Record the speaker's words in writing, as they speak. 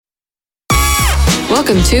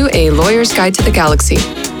Welcome to A Lawyer's Guide to the Galaxy,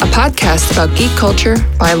 a podcast about geek culture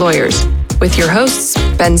by lawyers, with your hosts,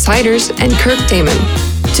 Ben Siders and Kirk Damman.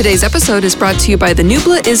 Today's episode is brought to you by the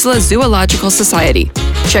Nubla Isla Zoological Society.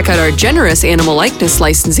 Check out our generous animal likeness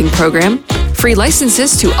licensing program, free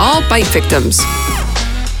licenses to all bite victims.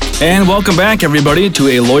 And welcome back, everybody, to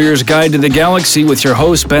A Lawyer's Guide to the Galaxy with your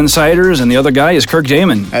host, Ben Siders, and the other guy is Kirk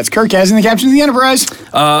Damman. That's Kirk, as in the captain of the Enterprise.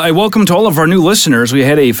 I welcome to all of our new listeners. We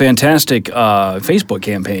had a fantastic Facebook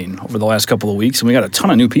campaign over the last couple of weeks, and we got a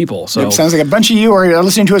ton of new people. So it sounds like a bunch of you are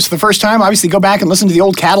listening to us for the first time. Obviously, go back and listen to the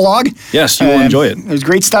old catalog. Yes, you will enjoy it. There's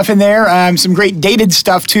great stuff in there. Some great dated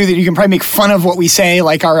stuff, too, that you can probably make fun of what we say,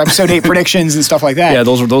 like our episode 8 predictions and stuff like that. Yeah,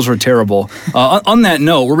 those were terrible. On that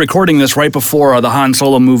note, we're recording this right before the Han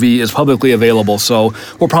Solo movie is publicly available, so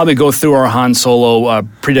we'll probably go through our Han Solo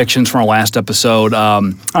predictions from our last episode. I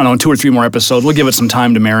don't know, 2 or 3 more episodes. We'll give it some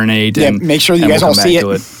time to marinate. Yeah, and make sure you guys all see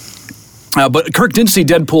it. But Kirk did see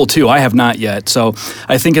Deadpool 2. I have not yet. So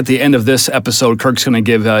I think at the end of this episode, Kirk's going to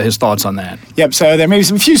give his thoughts on that. Yep, so there may be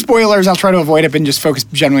some few spoilers. I'll try to avoid it and just focus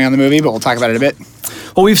generally on the movie, but we'll talk about it a bit.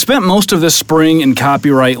 Well, we've spent most of this spring in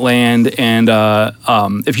copyright land, and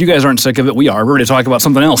if you guys aren't sick of it, we are. We're ready to talk about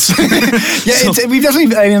something else. We've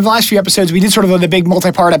definitely, in the last few episodes, we did sort of the big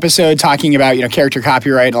multi-part episode talking about, character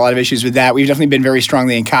copyright and a lot of issues with that. We've definitely been very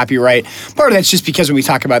strongly in copyright. Part of that's just because when we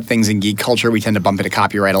talk about things in geek culture, we tend to bump into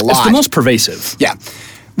copyright a lot. It's the most pervasive. Yeah.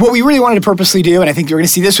 What we really wanted to purposely do, and I think you're going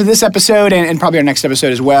to see this with this episode and probably our next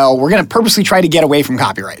episode as well, we're going to purposely try to get away from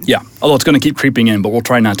copyright. Yeah, although it's going to keep creeping in, but we'll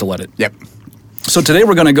try not to let it. Yep. So today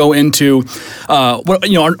we're going to go into,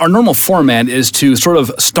 our normal format is to sort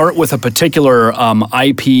of start with a particular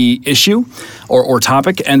IP issue or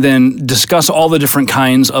topic, and then discuss all the different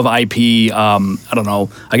kinds of IP,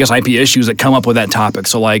 IP issues that come up with that topic.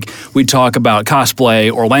 So like we talk about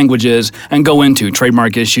cosplay or languages and go into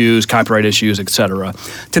trademark issues, copyright issues, etc.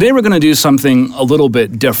 Today we're going to do something a little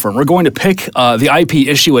bit different. We're going to pick the IP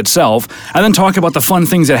issue itself and then talk about the fun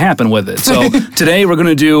things that happen with it. So today we're going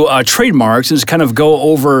to do trademarks and just kind of go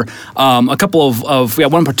over a couple of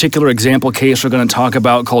one particular example case we're going to talk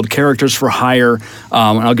about called characters for hire, and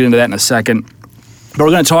I'll get into that in a second. But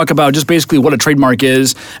we're going to talk about just basically what a trademark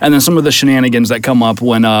is, and then some of the shenanigans that come up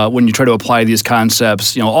when you try to apply these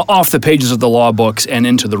concepts, off the pages of the law books and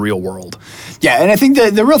into the real world. Yeah, and I think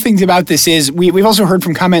the real thing about this is we've also heard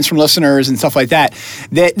from comments from listeners and stuff like that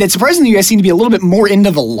surprisingly you guys seem to be a little bit more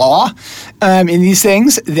into the law in these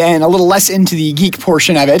things than a little less into the geek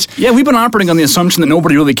portion of it. Yeah, we've been operating on the assumption that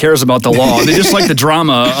nobody really cares about the law. They just like the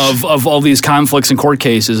drama of all these conflicts and court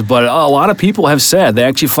cases, but a lot of people have said they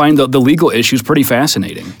actually find the legal issues pretty fascinating.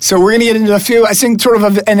 So we're going to get into a few, I think,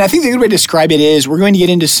 and I think the good way to describe it is we're going to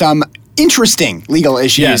get into some interesting legal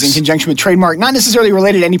issues in conjunction with trademark, not necessarily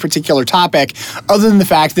related to any particular topic, other than the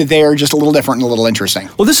fact that they are just a little different and a little interesting.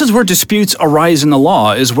 Well, this is where disputes arise in the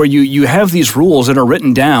law, is where you have these rules that are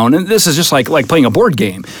written down, and this is just like playing a board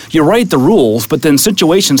game. You write the rules, but then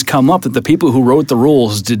situations come up that the people who wrote the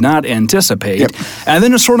rules did not anticipate, and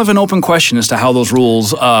then it's sort of an open question as to how those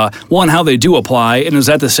rules, one, how they do apply, and is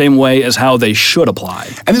that the same way as how they should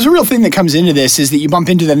apply? And there's a real thing that comes into this is that you bump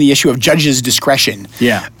into then the issue of judges' discretion.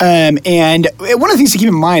 Yeah. And one of the things to keep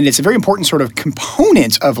in mind, it's a very important sort of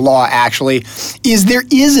component of law, actually, is there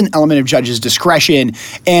is an element of judge's discretion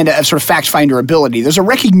and a sort of fact-finder ability. There's a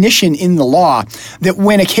recognition in the law that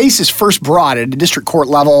when a case is first brought at a district court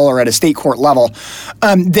level or at a state court level,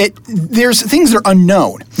 that there's things that are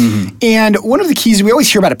unknown. Mm-hmm. And one of the keys, we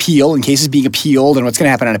always hear about appeal and cases being appealed and what's going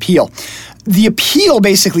to happen on appeal. The appeal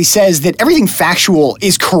basically says that everything factual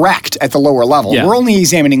is correct at the lower level. Yeah. We're only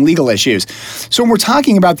examining legal issues. So when we're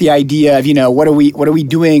talking about the idea of, what are we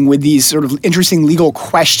doing with these sort of interesting legal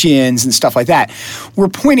questions and stuff like that, we're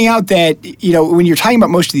pointing out that, when you're talking about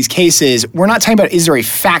most of these cases, we're not talking about is there a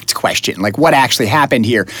fact question, like what actually happened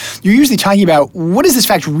here. You're usually talking about what does this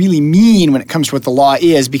fact really mean when it comes to what the law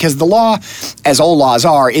is, because the law, as all laws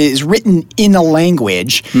are, is written in a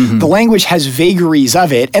language. Mm-hmm. The language has vagaries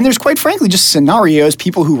of it, and there's quite frankly just scenarios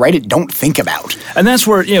people who write it don't think about. And that's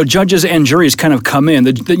where judges and juries kind of come in.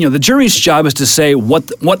 The jury's job is to say what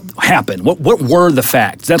happened, what were the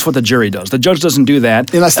facts. That's what the jury does. The judge doesn't do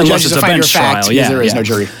that unless it's a bench trial. There is no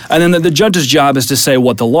jury. And then the judge's job is to say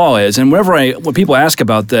what the law is. And when people ask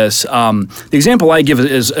about this, the example I give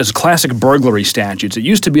is classic burglary statutes. It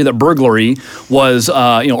used to be that burglary was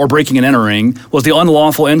or breaking and entering was the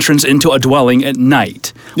unlawful entrance into a dwelling at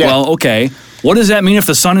night. Yeah. Well, okay. What does that mean if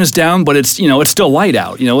the sun is down, but it's still light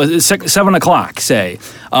out? It's 7 o'clock, say.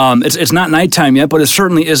 It's not nighttime yet, but it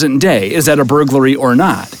certainly isn't day. Is that a burglary or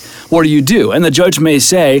not? what do? And the judge may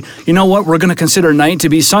say, you know what, we're going to consider night to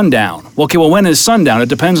be sundown. Okay, well, when is sundown? It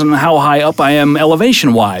depends on how high up I am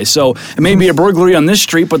elevation-wise. So it may be a burglary on this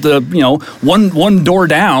street, but the one door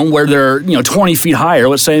down where they're 20 feet higher,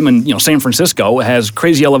 let's say I'm in San Francisco, has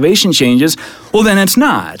crazy elevation changes, well, then it's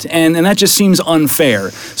not. And that just seems unfair.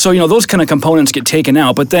 So, those kind of components get taken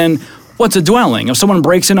out. But then what's a dwelling? If someone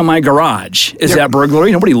breaks into my garage, is that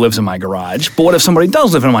burglary? Nobody lives in my garage. But what if somebody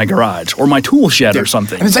does live in my garage or my tool shed or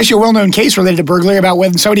something? And it's actually a well-known case related to burglary about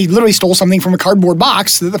when somebody literally stole something from a cardboard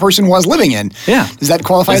box that the person was living in. Yeah. Does that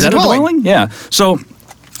qualify as a dwelling? Yeah. So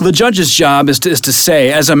the judge's job is to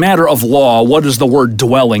say, as a matter of law, what does the word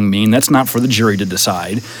dwelling mean? That's not for the jury to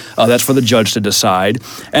decide. That's for the judge to decide.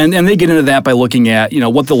 And they get into that by looking at,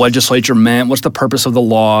 what the legislature meant, what's the purpose of the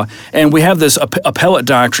law. And we have this appellate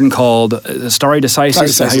doctrine called stare decisis.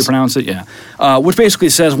 Is that how you pronounce it? Yeah. Which basically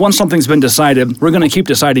says once something's been decided, we're going to keep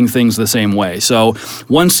deciding things the same way. So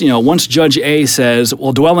once Judge A says,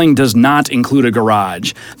 well, dwelling does not include a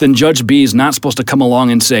garage, then Judge B is not supposed to come along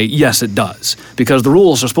and say, yes, it does. Because the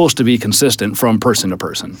rules are supposed to be consistent from person to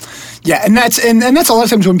person. Yeah, and that's a lot of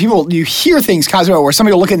times when you hear things, Cosmo, where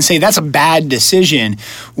somebody will look at it and say, that's a bad decision.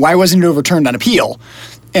 Why wasn't it overturned on appeal?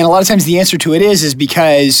 And a lot of times the answer to it is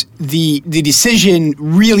because the decision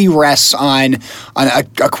really rests on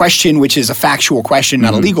a question which is a factual question,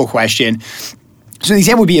 not a legal question. So the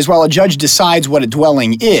example would be as well, a judge decides what a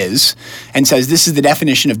dwelling is and says this is the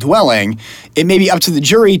definition of dwelling. It may be up to the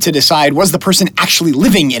jury to decide, was the person actually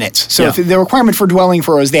living in it? So if the requirement for dwelling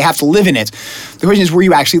for is they have to live in it, the question is, were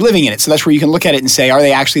you actually living in it? So that's where you can look at it and say, are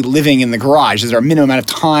they actually living in the garage? Is there a minimum amount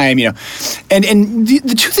of time? And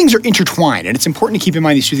the two things are intertwined, and it's important to keep in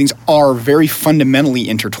mind these two things are very fundamentally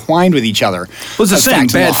intertwined with each other. Well, it's the same.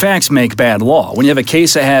 Bad facts make bad law. When you have a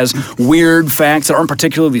case that has weird facts that aren't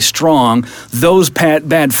particularly strong, those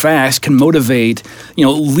bad facts can motivate,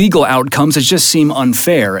 legal outcomes that just seem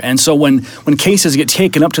unfair. And so when cases get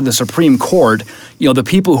taken up to the Supreme Court, the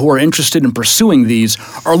people who are interested in pursuing these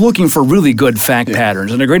are looking for really good fact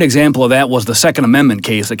patterns. And a great example of that was the Second Amendment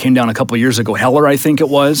case that came down a couple of years ago, Heller, I think it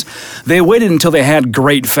was. They waited until they had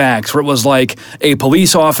great facts, where it was like a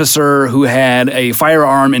police officer who had a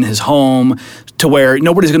firearm in his home, to where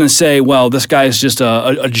nobody's going to say, well, this guy's just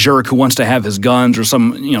a jerk who wants to have his guns, or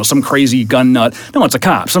some crazy gun nut. No, it's a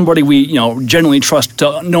cop, somebody we generally trust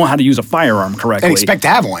to know how to use a firearm correctly. And expect to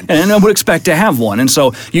have one. And I would expect to have one. And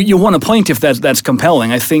so you want a plaintiff that's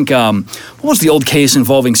compelling. I think, what was the old case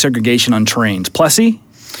involving segregation on trains? Plessy?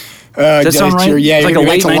 Does that sound right? Yeah, like a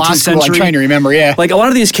late 19th century. I'm trying to remember, yeah. Like a lot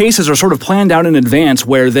of these cases are sort of planned out in advance,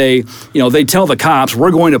 where they tell the cops,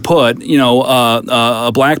 we're going to put,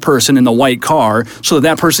 a black person in the white car so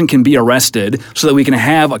that person can be arrested, so that we can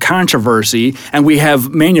have a controversy, and we have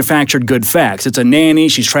manufactured good facts. It's a nanny,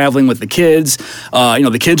 she's traveling with the kids,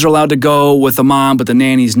 the kids are allowed to go with the mom, but the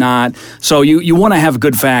nanny's not. So you want to have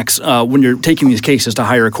good facts when you're taking these cases to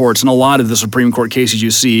higher courts, and a lot of the Supreme Court cases you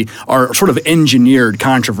see are sort of engineered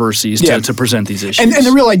controversies to present these issues. And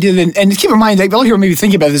the real idea, and keep in mind, like, a lot of people may be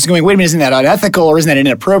thinking about this going, wait a minute, isn't that unethical or isn't that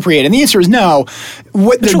inappropriate? And the answer is no.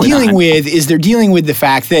 What they're dealing with is they're dealing with the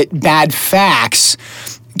fact that bad facts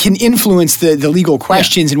can influence the legal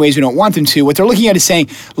questions in ways we don't want them to. What they're looking at is saying,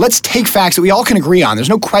 let's take facts that we all can agree on. There's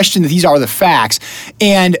no question that these are the facts.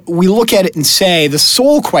 And we look at it and say, the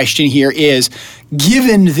sole question here is,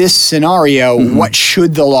 given this scenario, what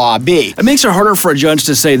should the law be? It makes it harder for a judge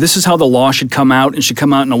to say, this is how the law should come out, and should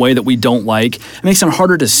come out in a way that we don't like. It makes it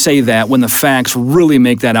harder to say that when the facts really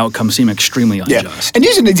make that outcome seem extremely unjust. Yeah. And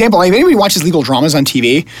here's an example. Like, if anybody watches legal dramas on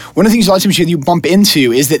TV, one of the things a lot of times you bump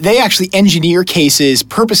into is that they actually engineer cases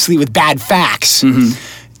purposely with bad facts.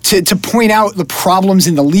 To point out the problems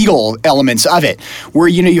in the legal elements of it, where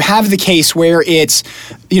you have the case where it's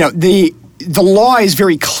the law is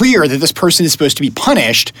very clear that this person is supposed to be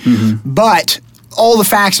punished, but all the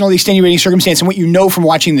facts and all the extenuating circumstance and what you know from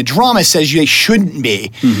watching the drama says they shouldn't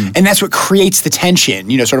be. And that's what creates the tension,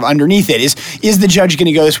 sort of underneath it. Is the judge going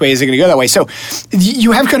to go this way? Is it going to go that way? So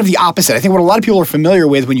you have kind of the opposite. I think what a lot of people are familiar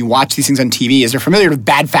with when you watch these things on TV is they're familiar with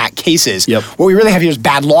bad fact cases. Yep. What we really have here is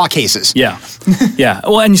bad law cases. Yeah. Yeah.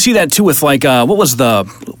 Well, and you see that too with like,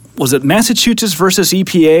 was it Massachusetts versus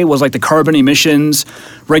EPA? Was like the carbon emissions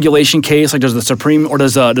regulation case? Like, does the Supreme or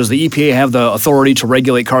does the EPA have the authority to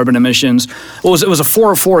regulate carbon emissions? It was a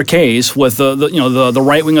 4-4 case with the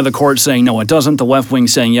right wing of the court saying no, it doesn't. The left wing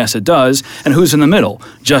saying yes, it does. And who's in the middle?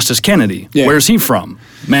 Justice Kennedy. Yeah. Where's he from?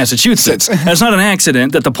 Massachusetts. It's not an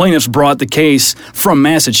accident that the plaintiffs brought the case from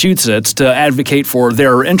Massachusetts to advocate for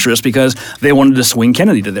their interest because they wanted to swing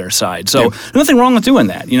Kennedy to their side. So nothing wrong with doing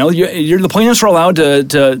that. The plaintiffs are allowed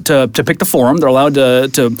to to pick the forum. They're allowed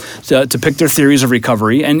to pick their theories of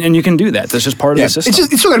recovery, and you can do that. That's just part of the system.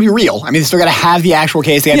 It's still got to be real. I mean, it's still got to have the actual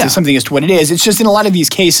case. They have to say something as to what it is. It's just in a lot of these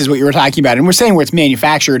cases, what you were talking about, and we're saying where it's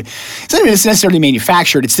manufactured. It's not even necessarily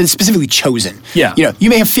manufactured. It's specifically chosen. Yeah. You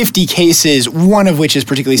may have 50 cases, one of which is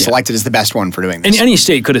particularly selected as the best one for doing this. And any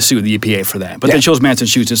state could have sued the EPA for that, but they chose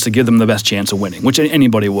Massachusetts to give them the best chance of winning, which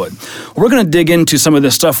anybody would. We're going to dig into some of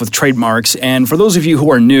this stuff with trademarks, and for those of you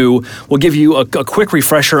who are new, we'll give you a quick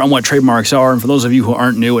refresher on what trademarks are, and for those of you who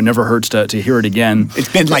aren't new, it never hurts to hear it again.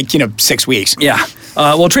 It's been 6 weeks. Yeah.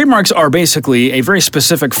 Well, trademarks are basically a very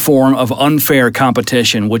specific form of unfair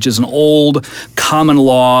competition, which is an old common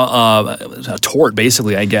law tort,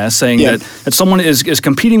 basically, I guess, saying that someone is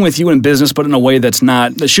competing with you in business, but in a way that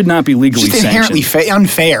should not be legally sanctioned. It's just inherently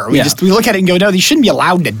unfair. We look at it and go, no, they shouldn't be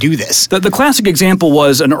allowed to do this. The classic example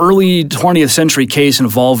was an early 20th century case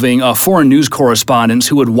involving foreign news correspondents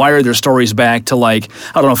who would wire their stories back to, I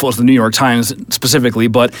don't know if it was the New York Times specifically,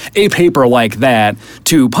 but a paper like that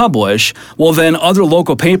to publish. Well, then other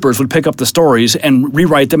local papers would pick up the stories and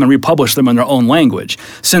rewrite them and republish them in their own language.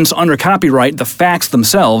 Since under copyright, the facts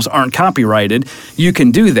themselves aren't copyrighted, you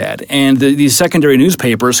can do that. And these secondary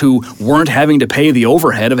newspapers who weren't having to pay the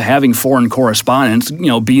overhead of having foreign correspondents,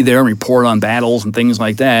 be there and report on battles and things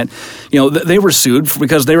like that, they were sued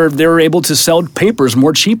because they were able to sell papers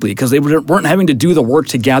more cheaply because they weren't having to do the work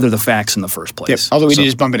to gather the facts in the first place. Yep. Although we did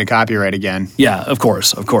just bump into copyright again. Yeah, of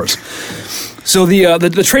course. So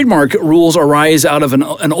the trademark rules arise out of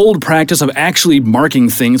an old practice of actually marking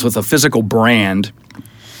things with a physical brand.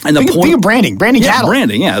 And think of branding cattle.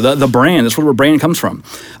 Branding, the brand, that's where brand comes from.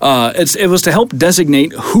 It was to help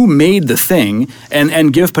designate who made the thing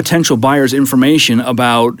and give potential buyers information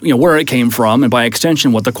about where it came from and by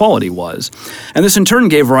extension what the quality was. And this in turn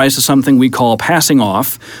gave rise to something we call passing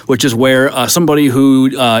off, which is where somebody who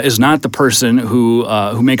is not the person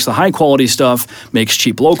who makes the high quality stuff, makes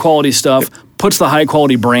cheap low quality stuff, puts the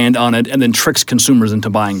high-quality brand on it, and then tricks consumers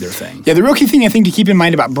into buying their thing. Yeah, the real key thing I think to keep in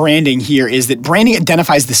mind about branding here is that branding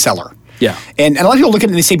identifies the seller. Yeah. And a lot of people look at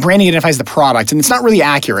it and they say branding identifies the product, and it's not really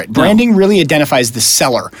accurate. Branding really identifies the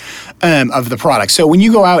seller of the product. So when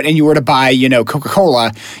you go out and you were to buy,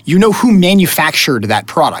 Coca-Cola, you know who manufactured that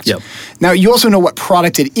product. Yep. Now, you also know what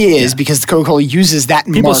product it is because Coca-Cola uses that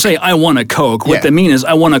mark. People say, I want a Coke. What they mean is,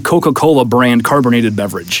 I want a Coca-Cola brand carbonated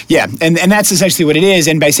beverage. Yeah, and that's essentially what it is.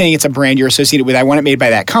 And by saying it's a brand, you're associated with, I want it made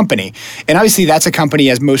by that company. And obviously, that's a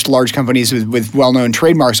company, as most large companies with well-known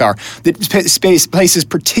trademarks are, that places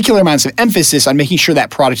particular amounts of emphasis on making sure that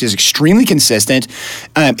product is extremely consistent.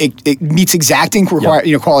 It meets exacting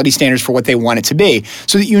quality standards for what they want it to be,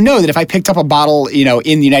 so that that if I picked up a bottle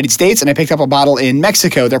in the United States and I picked up a bottle in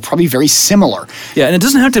Mexico, they're probably very similar. Yeah, and it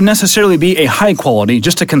doesn't have to necessarily be a high quality,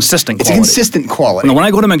 just a consistent quality. It's a consistent quality. When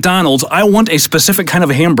I go to McDonald's, I want a specific kind of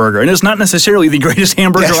hamburger, and it's not necessarily the greatest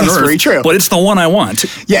hamburger on earth. That's very true. But it's the one I want.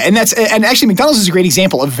 Yeah, and actually McDonald's is a great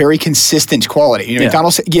example of very consistent quality.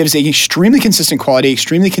 McDonald's gives an extremely consistent quality,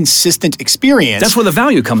 extremely consistent experience. That's where the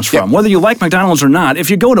value comes from. Whether you like McDonald's or not, if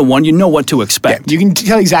you go to one, you know what to expect. You can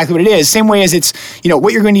tell exactly what it is. Same way as it's,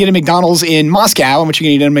 what you're going to get at McDonald's in Moscow and what you're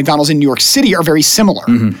going to get at McDonald's in New York City are very similar.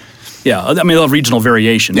 Mm-hmm. Yeah, I mean, they'll have regional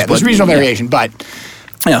variations. Yeah, there's regional variation, but...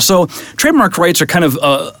 Yeah, so trademark rights are kind of,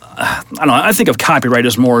 I don't know, I think of copyright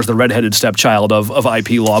as more as the redheaded stepchild of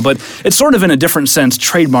IP law, but it's sort of in a different sense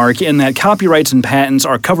trademark in that copyrights and patents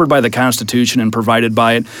are covered by the Constitution and provided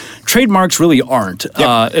by it. Trademarks really aren't.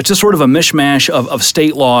 Yep. It's just sort of a mishmash of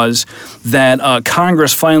state laws that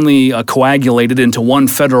Congress finally coagulated into one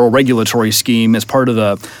federal regulatory scheme as part of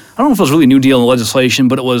the... I don't know if it was really New Deal legislation,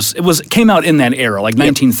 but it came out in that era, like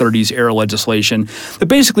 1930s era legislation that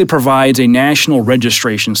basically provides a national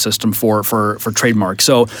registration system for trademarks.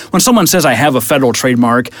 So when someone says I have a federal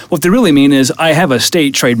trademark, what they really mean is I have a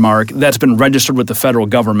state trademark that's been registered with the federal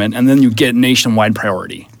government, and then you get nationwide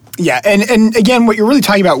priority. Yeah, and again, what you're really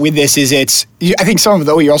talking about with this is I think some of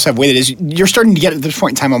what you also have with it is you're starting to get at this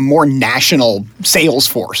point in time a more national sales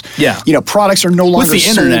force. Yeah. Products are no longer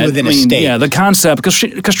sold within a state. Yeah, the concept,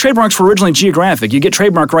 because trademarks were originally geographic. You get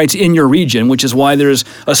trademark rights in your region, which is why there's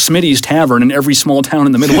a Smitty's Tavern in every small town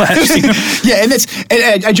in the Midwest. Yeah,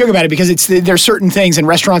 and I joke about it because there's certain things, and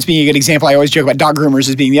restaurants being a good example. I always joke about dog groomers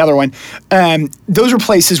as being the other one. Those are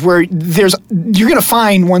places where you're going to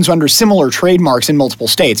find ones under similar trademarks in multiple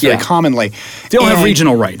states. very commonly. They all have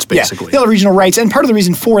regional rights, basically. Yeah, they all have regional rights. And part of the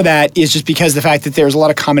reason for that is just because the fact that there's a lot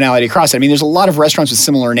of commonality across it. I mean, there's a lot of restaurants with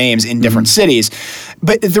similar names in different cities.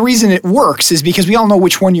 But the reason it works is because we all know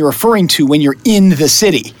which one you're referring to when you're in the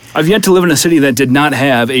city. I've yet to live in a city that did not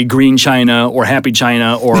have a Green China or Happy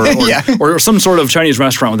China or some sort of Chinese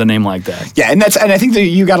restaurant with a name like that. Yeah, and I think that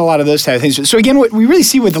you got a lot of those type of things. So again, what we really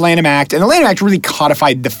see with the Lanham Act, and the Lanham Act really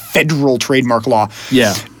codified the federal trademark law.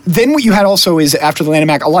 Yeah. Then what you had also is, after the Lanham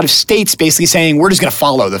Act, a lot of states basically saying, we're just going to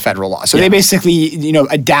follow the federal law. So they basically,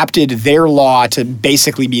 adapted their law to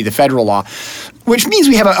basically be the federal law, which means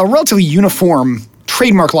we have a relatively uniform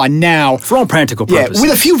trademark law now. For all practical purposes. Yeah,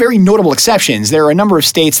 with a few very notable exceptions. There are a number of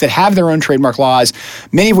states that have their own trademark laws,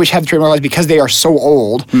 many of which have trademark laws because they are so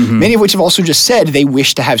old, many of which have also just said they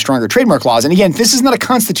wish to have stronger trademark laws. And again, this is not a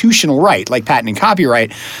constitutional right like patent and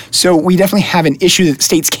copyright, so we definitely have an issue that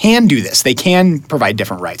states can do this. They can provide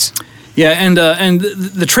different rights. Yeah, and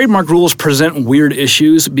the trademark rules present weird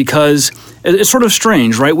issues because it's sort of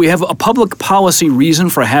strange, right? We have a public policy reason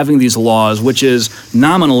for having these laws, which is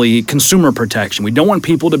nominally consumer protection. We don't want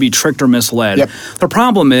people to be tricked or misled. Yep. The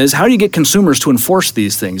problem is, how do you get consumers to enforce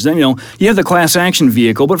these things? Then, you have the class action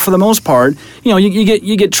vehicle, but for the most part,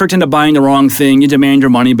 you get tricked into buying the wrong thing, you demand your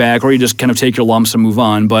money back, or you just kind of take your lumps and move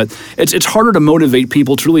on. But it's harder to motivate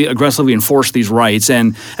people to really aggressively enforce these rights,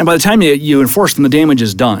 and by the time you enforce them, the damage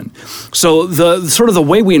is done. So the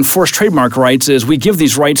way we enforce trademark rights is we give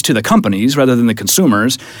these rights to the companies rather than the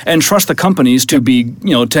consumers, and trust the companies to be,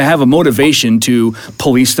 to have a motivation to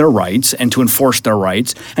police their rights and to enforce their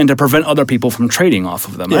rights and to prevent other people from trading off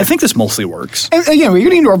of them. Yeah. I think this mostly works. And again, we're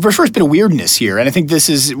getting into our first bit of weirdness here, and I think this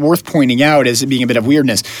is worth pointing out as it being a bit of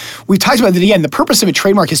weirdness. We've talked about that again. The purpose of a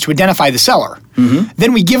trademark is to identify the seller.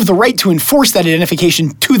 Then we give the right to enforce that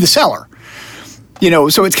identification to the seller.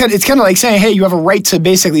 So it's kind of like saying, hey, you have a right to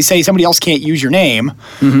basically say somebody else can't use your name.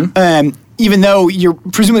 Even though you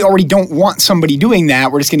presumably already don't want somebody doing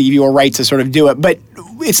that, we're just going to give you a right to sort of do it. But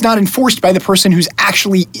it's not enforced by the person who's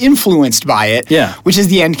actually influenced by it, which is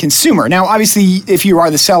the end consumer. Now, obviously, if you are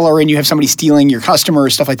the seller and you have somebody stealing your customer or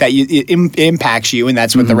stuff like that, it impacts you, and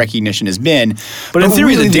that's what the recognition has been. But in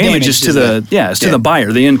theory, really the damage is to the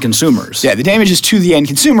buyer, the end consumers. Yeah, the damage is to the end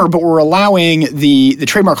consumer, but we're allowing the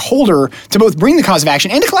trademark holder to both bring the cause of action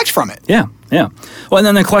and to collect from it. Yeah. Well, and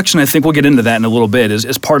then the collection, I think we'll get into that in a little bit,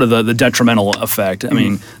 is part of the detrimental effect. I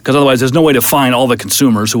mean, because otherwise there's no way to find all the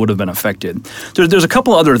consumers who would have been affected. There's a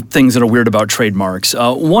couple other things that are weird about trademarks.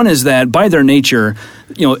 One is that by their nature,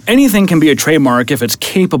 anything can be a trademark if it's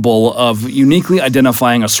capable of uniquely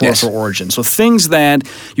identifying a source or origin. So things that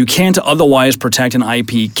you can't otherwise protect in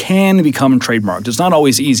IP can become trademarked. It's not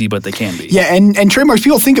always easy, but they can be. Yeah, and trademarks,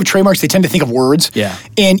 people think of trademarks, they tend to think of words. Yeah.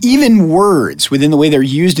 And even words, within the way they're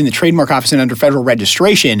used in the trademark office and under federal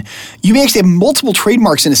registration, you may actually have multiple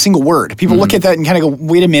trademarks in a single word. People look at that and kind of go,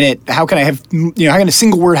 wait a minute, how can how can a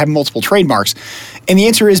single word have multiple trademarks? And the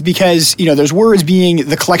answer is because, there's words being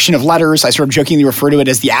the collection of letters. I sort of jokingly refer to it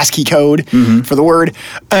as the ASCII code for the word.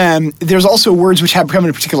 There's also words which come in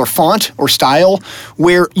a particular font or style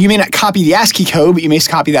where you may not copy the ASCII code, but you may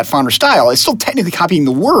copy that font or style. It's still technically copying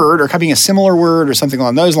the word or copying a similar word or something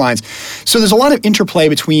along those lines. So there's a lot of interplay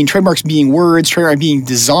between trademarks being words, trademark being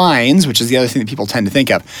designs, which is the other thing that people tend to think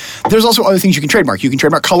of. There's also other things you can trademark. You can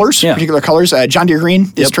trademark colors, particular colors. John Deere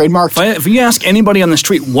green is trademarked. If you ask anybody on the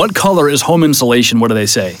street, what color is home insulation, what do they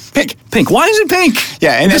say? Pink. Pink. Why is it pink?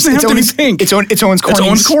 Yeah, and it doesn't have to be pink. It's Owens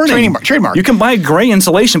Corning. Trademark. You can buy gray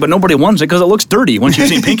insulation, but nobody wants it because it looks dirty once you've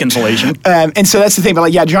seen pink insulation. And so that's the thing.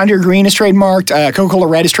 But John Deere green is trademarked. Coca-Cola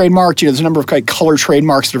red is trademarked. There's a number of color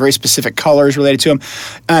trademarks that are very specific colors related to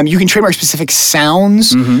them. You can trademark specific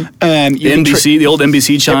sounds. The old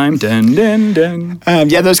NBC chime. Dun, dun, dun.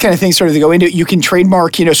 Those kind of things sort of go into it. You can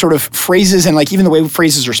trademark, sort of phrases and even the way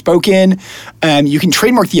phrases are spoken. You can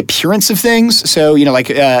trademark the appearance of things. So,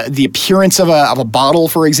 the appearance of a bottle,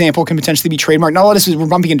 for example, can potentially be trademarked. Now, all this is, we're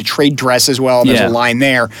bumping into trade dress as well. There's a line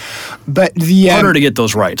there. But harder to get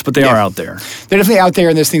those rights, but they are out there. They're definitely out there,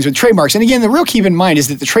 and there's things with trademarks. And again, the real keep in mind is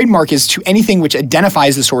that the trademark is to anything which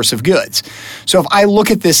identifies the source of goods. So if I look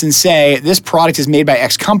at this and say, this product is made by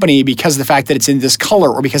X company because of the fact that it's in this color,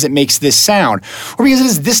 or because it makes this sound, or because it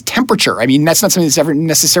is this temperature. I mean, that's not something that's ever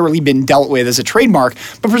necessarily been dealt with as a trademark,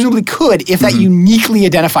 but presumably could if that uniquely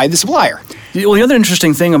identified the supplier. Well, the other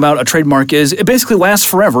interesting thing about a trademark is it basically lasts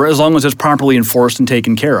forever as long as it's properly enforced and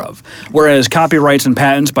taken care of. Whereas copyrights and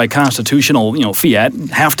patents by constitutional, fiat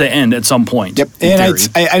have to end at some point. Yep, and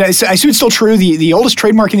I assume it's still true. The oldest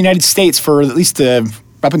trademark in the United States for at least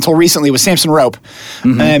up until recently was Samson Rope.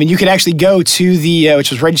 And you could actually go to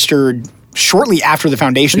which was registered shortly after the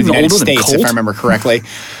foundation of the Even United older than States, if Colt? I remember correctly.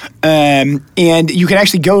 And you could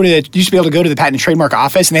actually you used to be able to go to the Patent and Trademark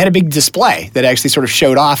Office, and they had a big display that actually sort of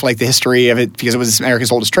showed off like the history of it because it was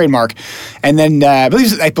America's oldest trademark. And then I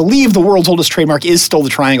believe the world's oldest trademark is still the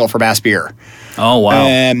triangle for Bass beer. Oh, wow.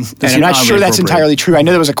 And I'm not sure that's entirely true. I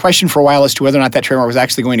know there was a question for a while as to whether or not that trademark was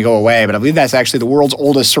actually going to go away, but I believe that's actually the world's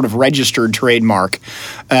oldest sort of registered trademark.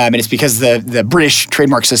 And it's because the British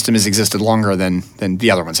trademark system has existed longer than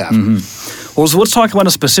the other ones have. Mm-hmm. Well, so let's talk about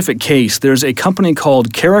a specific case. There's a company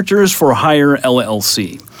called Characters for Hire,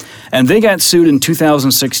 LLC. And they got sued in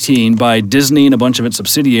 2016 by Disney and a bunch of its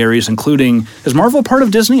subsidiaries, including, is Marvel part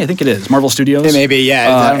of Disney? I think it is. Marvel Studios? It may be, yeah.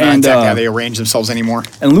 I don't know exactly how they arrange themselves anymore.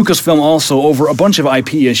 And Lucasfilm also over a bunch of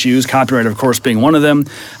IP issues, copyright, of course, being one of them.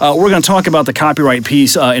 We're going to talk about the copyright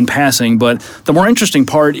piece in passing, but the more interesting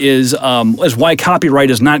part is why copyright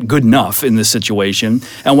is not good enough in this situation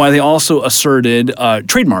and why they also asserted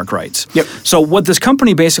trademark rights. Yep. So what this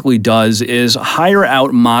company basically does is hire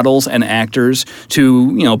out models and actors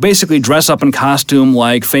to, basically dress up in costume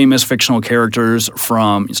like famous fictional characters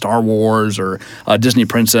from Star Wars or Disney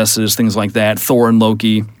princesses, things like that, Thor and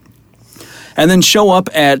Loki. And then show up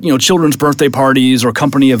at children's birthday parties or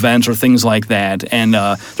company events or things like that, and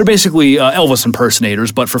they're basically Elvis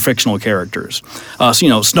impersonators, but for fictional characters.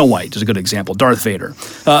 So Snow White is a good example. Darth Vader.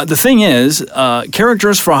 The thing is,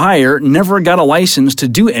 Characters for Hire never got a license to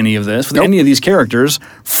do any of this with any of these characters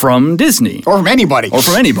from Disney or from anybody,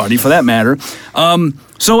 for that matter.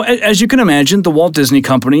 So as you can imagine, the Walt Disney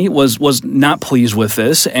Company was not pleased with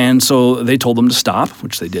this, and so they told them to stop,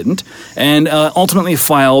 which they didn't, and ultimately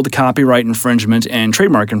filed copyright infringement and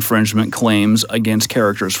trademark infringement claims against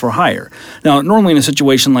Characters for Hire. Now, normally in a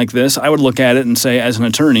situation like this, I would look at it and say, as an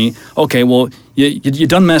attorney, okay, well, you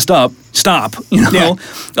done messed up, stop.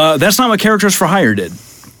 That's not what Characters for Hire did.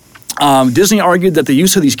 Disney argued that the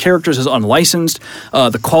use of these characters is unlicensed,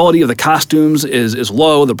 the quality of the costumes is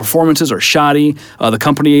low, the performances are shoddy, the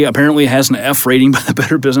company apparently has an F rating by the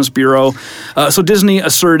Better Business Bureau. So Disney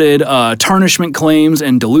asserted tarnishment claims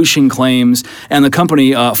and dilution claims, and the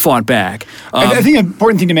company fought back. I think an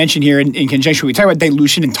important thing to mention here in conjunction, we talk about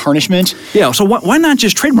dilution and tarnishment. Yeah, so why not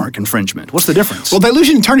just trademark infringement? What's the difference? Well,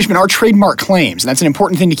 dilution and tarnishment are trademark claims, and that's an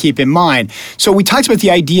important thing to keep in mind. So we talked about the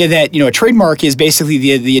idea that a trademark is basically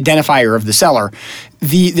the identifier of the seller.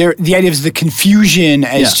 The idea is the confusion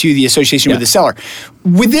as to the association with the seller.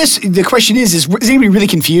 With this, the question is anybody really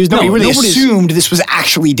confused? Nobody assumed this was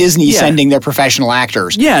actually Disney sending their professional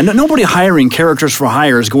actors. Yeah, nobody hiring Characters for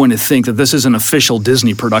Hire is going to think that this is an official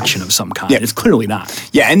Disney production of some kind. It's clearly not.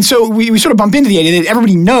 Yeah, and so we sort of bump into the idea that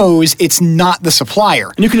everybody knows it's not the supplier.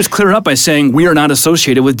 And you can just clear it up by saying, we are not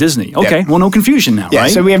associated with Disney. Okay, well, no confusion now, right?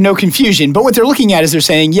 So we have no confusion. But what they're looking at is they're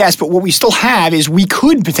saying, yes, but what we still have is we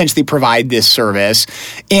could potentially provide this service,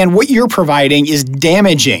 and what you're providing is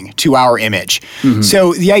damaging to our image. Mm-hmm.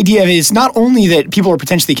 So the idea is not only that people are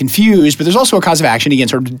potentially confused, but there's also a cause of action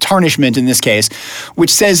against sort of tarnishment in this case, which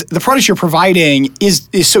says the product you're providing is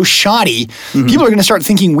so shoddy, people are going to start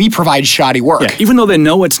thinking we provide shoddy work. Yeah, even though they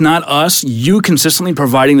know it's not us, you consistently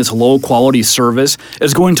providing this low-quality service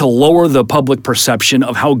is going to lower the public perception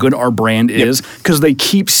of how good our brand is, because they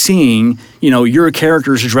keep seeing, your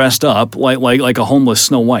characters dressed up like a homeless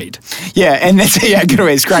Snow White. Yeah, and that's a good way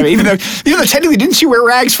to describe it. Even though technically, didn't she wear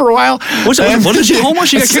rags for a while? What did she homeless?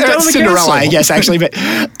 She got kicked out of the Cinderella, castle. I guess, actually. But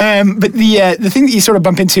the thing that you sort of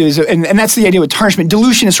bump into is, and that's the idea with tarnishment.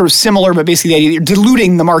 Dilution is sort of similar, but basically the idea that you're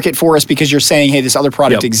diluting the market for us because you're saying, hey, this other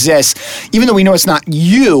product exists. Even though we know it's not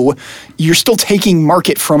you're still taking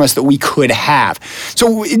market from us that we could have.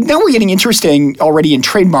 So now we're getting interesting already in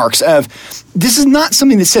trademarks of this is not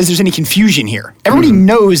something that says there's any confusion here. Everybody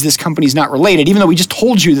knows this company's not related, even though we just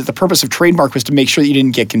told you that the purpose of trademark was to make sure that you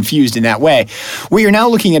didn't get confused in that way. What you're now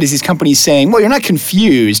looking at is these companies saying, well, you're not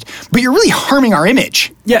confused, but you're really harming our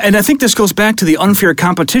image. Yeah, and I think this goes back to the unfair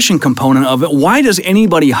competition component of it. Why does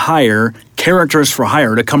anybody hire Characters for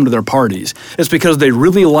Hire to come to their parties? It's because they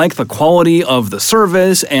really like the quality of the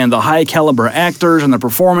service and the high caliber actors and the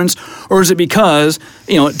performance, or is it because,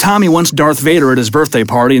 Tommy wants Darth Vader at his birthday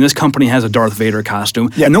party and this company has a Darth Vader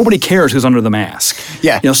costume and nobody cares who's under the mask?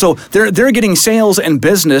 Yeah. So they're getting sales and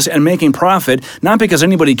business and making profit, not because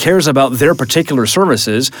anybody cares about their particular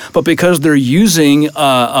services, but because they're using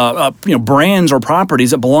brands or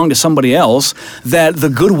properties that belong to somebody else, that the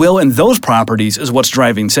goodwill in those properties is what's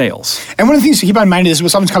driving sales. And one of the things to keep in mind is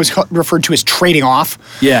what sometimes referred to as trading off.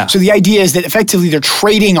 Yeah. So the idea is that effectively they're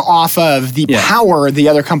trading off of the power the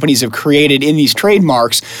other companies have created in these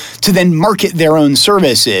trademarks to then market their own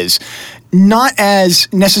services. not as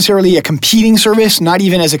necessarily a competing service, not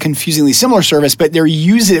even as a confusingly similar service, but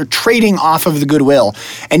they're trading off of the goodwill.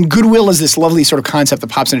 And goodwill is this lovely sort of concept that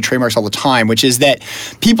pops into trademarks all the time, which is that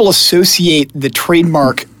people associate the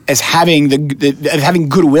trademark as having having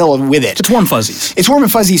goodwill with it. It's warm fuzzies. It's warm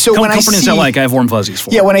and fuzzy. So when companies I have warm fuzzies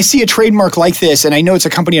for. Yeah, when I see a trademark like this, and I know it's a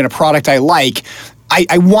company and a product I like,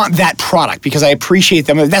 I want that product because I appreciate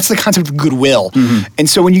them. That's the concept of goodwill. And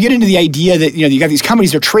so when you get into the idea that you got these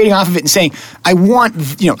companies, they're trading off of it and saying, I want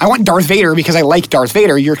Darth Vader because I like Darth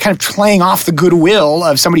Vader. You're kind of playing off the goodwill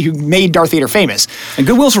of somebody who made Darth Vader famous. And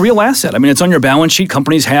goodwill's a real asset. I mean, it's on your balance sheet.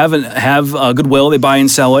 Companies have goodwill. They buy and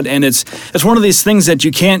sell it, and it's one of these things that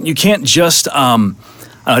you can't just.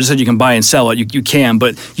 I just said you can buy and sell it. You can,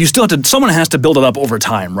 but you still have to. Someone has to build it up over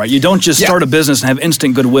time, right? You don't just start a business and have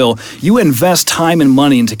instant goodwill. You invest time and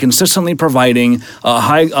money into consistently providing a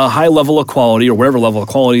high level of quality or whatever level of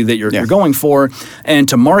quality that you're going for, and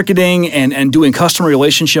to marketing and doing customer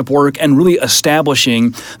relationship work and really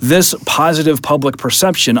establishing this positive public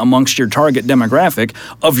perception amongst your target demographic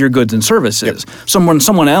of your goods and services.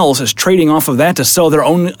 Someone else is trading off of that to sell their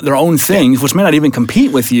own things, which may not even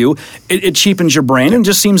compete with you. It cheapens your brand and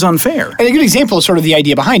just seems unfair. And a good example is sort of the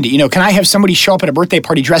idea behind it. Can I have somebody show up at a birthday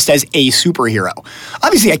party dressed as a superhero?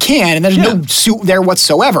 Obviously I can, and there's no suit there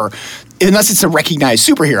whatsoever, unless it's a recognized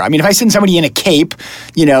superhero. I mean, if I send somebody in a cape,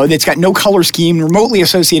 that's got no color scheme remotely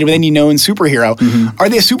associated with any known superhero, are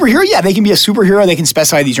they a superhero? Yeah, they can be a superhero. They can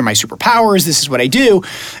specify these are my superpowers, this is what I do,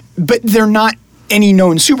 but they're not any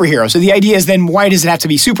known superhero. So the idea is then why does it have to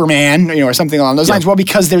be Superman, or something along those lines? Well,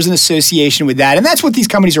 because there's an association with that. And that's what these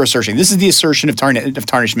companies are asserting. This is the assertion of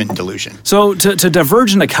tarnishment and dilution. So to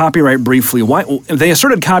diverge into copyright briefly, why they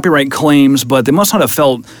asserted copyright claims, but they must not have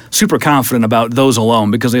felt super confident about those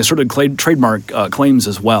alone because they asserted trademark claims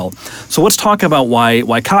as well. So let's talk about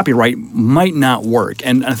why copyright might not work.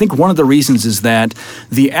 And I think one of the reasons is that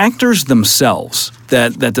the actors themselves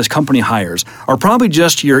that this company hires are probably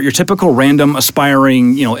just your typical random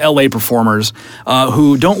aspiring LA performers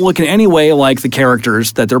who don't look in any way like the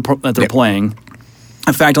characters that they're playing.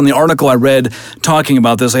 In fact, on the article I read talking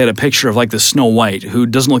about this, I had a picture of like the Snow White, who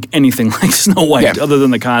doesn't look anything like Snow White other than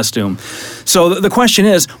the costume. So the question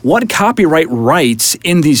is, what copyright rights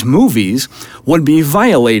in these movies would be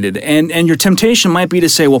violated? And your temptation might be to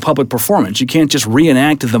say, well, public performance. You can't just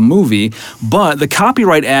reenact the movie, but the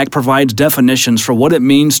Copyright Act provides definitions for what it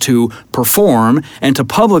means to perform and to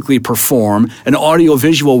publicly perform an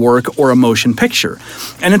audiovisual work or a motion picture.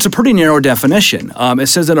 And it's a pretty narrow definition. It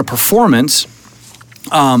says that a performance...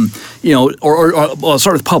 I'll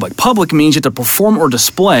start with public. Public means you have to perform or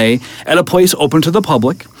display at a place open to the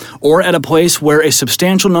public or at a place where a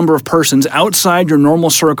substantial number of persons outside your normal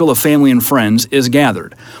circle of family and friends is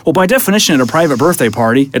gathered. Well, by definition, at a private birthday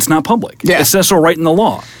party, it's not public. It says so right in the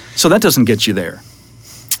law. So that doesn't get you there.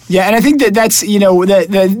 Yeah, and I think that's, the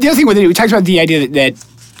other thing with it, we talked about the idea that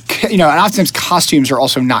and oftentimes costumes are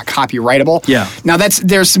also not copyrightable. Yeah. Now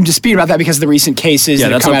there's some dispute about that because of the recent cases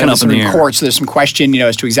that have come out of the Supreme Court. So there's some question,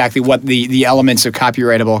 as to exactly what the elements of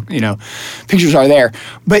copyrightable, pictures are there.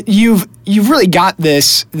 But you've really got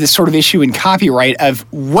this sort of issue in copyright of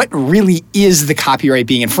what really is the copyright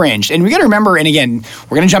being infringed. And we got to remember, and again,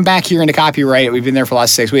 we're going to jump back here into copyright. We've been there for the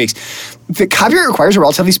last 6 weeks. The copyright requires a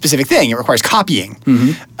relatively specific thing. It requires copying.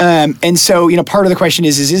 And so, part of the question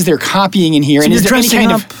is there copying in here? So and is there any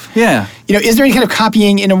kind of is there any kind of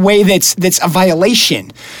copying in a way that's a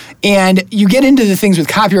violation? And you get into the things with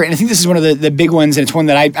copyright, and I think this is one of the big ones, and it's one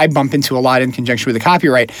that I bump into a lot in conjunction with the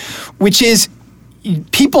copyright, which is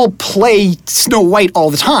people play Snow White all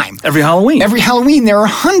the time. Every Halloween. Every Halloween, there are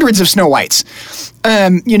hundreds of Snow Whites.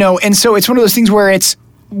 And so it's one of those things where it's,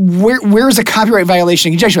 where's a copyright violation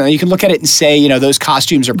in conjunction with that? You can look at it and say, those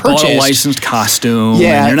costumes are purchased. Bought a licensed costume.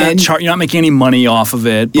 Yeah, and you're not making any money off of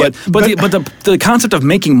it. But the concept of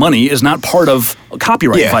making money is not part of a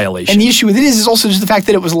copyright violation. And the issue with it is also just the fact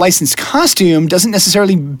that it was a licensed costume doesn't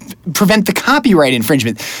necessarily prevent the copyright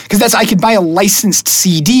infringement. Because I could buy a licensed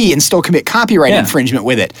CD and still commit copyright infringement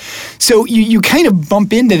with it. So you kind of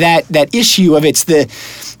bump into that issue of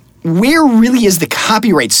where really is the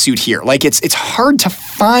copyright suit here? Like it's hard to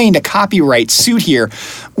find a copyright suit here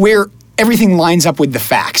where everything lines up with the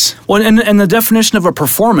facts. Well, and the definition of a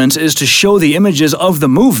performance is to show the images of the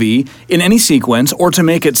movie in any sequence or to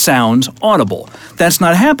make it sound audible. That's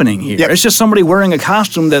not happening here. It's just somebody wearing a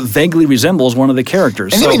costume that vaguely resembles one of the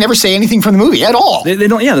characters. And they may never say anything from the movie at all. They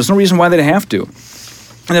don't. Yeah, there's no reason why they'd have to.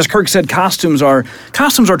 And as Kirk said, costumes are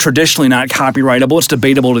traditionally not copyrightable. It's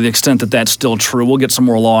debatable to the extent that that's still true. We'll get some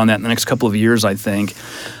more law on that in the next couple of years, I think.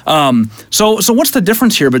 So what's the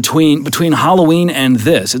difference here between Halloween and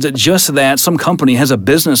this? Is it just that some company has a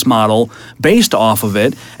business model based off of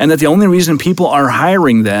it, and that the only reason people are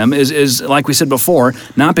hiring them is like we said before,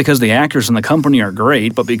 not because the actors in the company are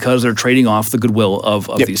great, but because they're trading off the goodwill of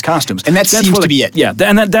these costumes? And that's seems to be it. Yeah,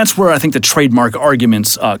 and that's where I think the trademark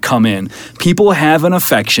arguments come in. People have an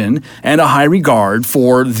affection and a high regard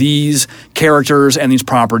for these characters and these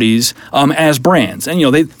properties as brands, and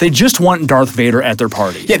they just want Darth Vader at their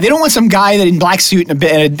party. Yeah, they don't want some guy that in black suit and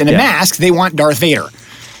a mask. They want Darth Vader.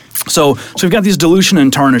 So we've got these dilution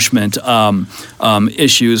and tarnishment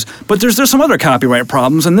issues, but there's some other copyright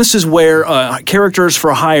problems, and this is where characters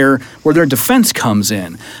for hire, where their defense comes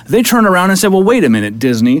in. They turn around and say, well, wait a minute,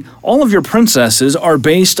 Disney, all of your princesses are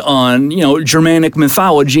based on, Germanic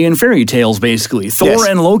mythology and fairy tales, basically. Thor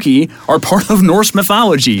and Loki are part of Norse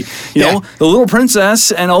mythology. You know, the little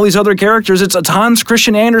princess and all these other characters, it's Hans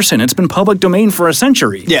Christian Andersen. It's been public domain for a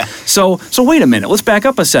century. Yeah. So wait a minute, let's back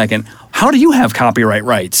up a second. How do you have copyright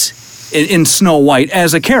rights in Snow White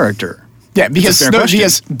as a character? Yeah, because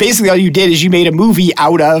basically all you did is you made a movie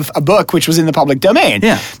out of a book which was in the public domain.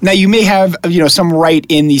 Yeah. Now you may have some right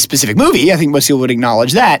in the specific movie. I think most people would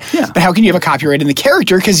acknowledge that. Yeah. But how can you have a copyright in the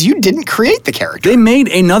character because you didn't create the character? They made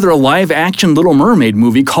another live-action Little Mermaid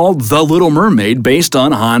movie called The Little Mermaid based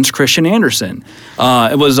on Hans Christian Andersen.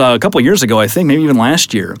 It was a couple of years ago, I think, maybe even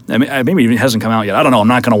last year. Maybe it hasn't come out yet. I don't know. I'm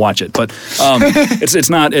not going to watch it, but it's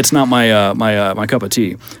not my cup of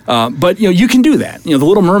tea. But you can do that. The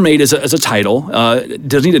Little Mermaid is a title.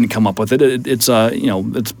 Disney didn't come up with it.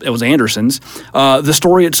 It was Anderson's. The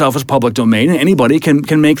story itself is public domain, and anybody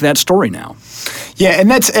can make that story now. Yeah,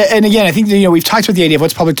 and again, I think we've talked about the idea of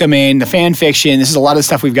what's public domain, the fan fiction. This is a lot of the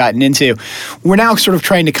stuff we've gotten into. We're now sort of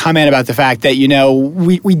trying to comment about the fact that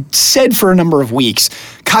we said for a number of weeks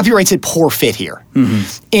copyright's a poor fit here,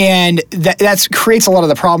 and that creates a lot of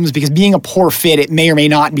the problems because being a poor fit, it may or may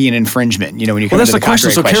not be an infringement. When you come that's to the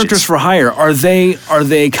question. So characters for hire, are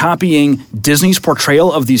they copying Disney's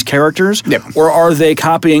portrayal of these characters, or are they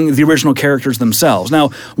copying the original characters themselves? Now,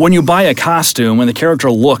 when you buy a costume, when the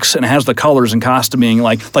character looks and has the colors and costuming,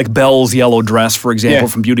 like Belle's yellow dress, for example,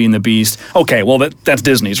 from Beauty and the Beast, okay, well, that's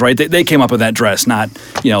Disney's, right? They came up with that dress, not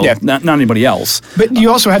anybody else. But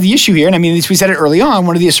you also have the issue here, and we said it early on,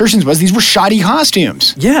 one of the assertions was these were shoddy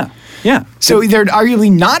costumes. Yeah. So they're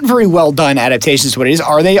arguably not very well done adaptations to what it is.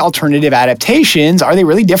 Are they alternative adaptations? Are they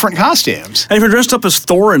really different costumes? And if you're dressed up as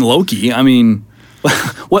Thor and Loki,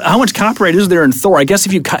 how much copyright is there in Thor? I guess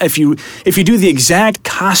if you do the exact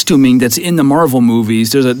costuming that's in the Marvel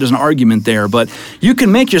movies, there's an argument there. But you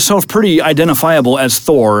can make yourself pretty identifiable as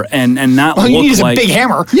Thor and not look like... All you need is a big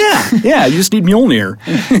hammer. Yeah. You just need Mjolnir,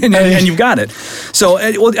 and you've got it. So,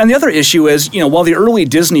 and the other issue is, while the early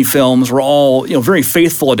Disney films were all very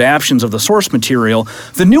faithful adaptations of the source material,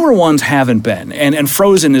 the newer ones haven't been. And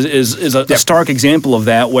Frozen is a stark example of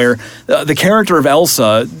that, where the character of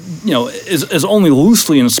Elsa, is only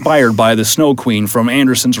loosely inspired by the Snow Queen from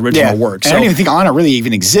Anderson's original work. So, I don't even think Anna really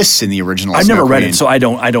even exists in the original. I've never read it, so I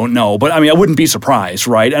don't know. But I wouldn't be surprised,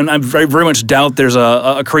 right? And I very, very much doubt there's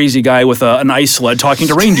a crazy guy with an ice sled talking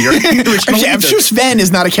to reindeer. I'm sure Sven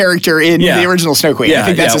is not a character in the original Snow Queen. I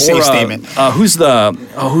think that's a safe statement. Who's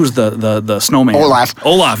the snowman?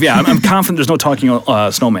 Olaf. Yeah, I'm confident there's no talking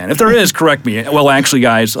snowman. If there is, correct me. Well, actually,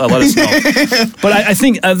 guys, let us know. But I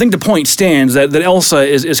think the point stands that Elsa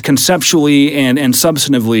is conceptually and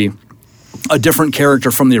substantively a different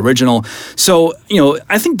character from the original. So,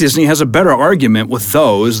 I think Disney has a better argument with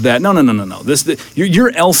those that, no. You're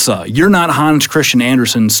Elsa. You're not Hans Christian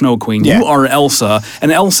Andersen Snow Queen. You are Elsa,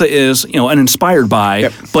 and Elsa is, an inspired by,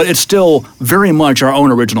 but it's still very much our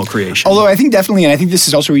own original creation. Although I think definitely, and I think this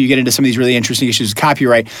is also where you get into some of these really interesting issues of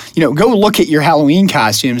copyright, go look at your Halloween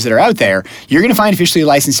costumes that are out there. You're going to find officially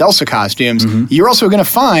licensed Elsa costumes. You're also going to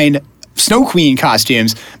find Snow Queen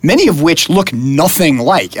costumes, many of which look nothing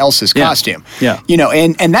like Elsa's costume. Yeah.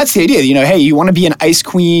 And that's the idea. Hey, you want to be an ice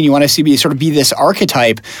queen, you want to be this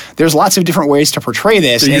archetype. There's lots of different ways to portray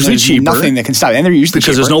this. They're usually cheaper. Nothing that can stop it. And they're usually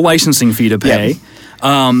because cheaper. There's no licensing fee to pay.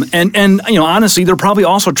 And honestly, they're probably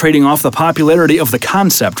also trading off the popularity of the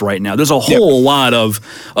concept right now. There's a whole lot of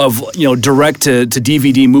direct to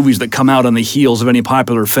DVD movies that come out on the heels of any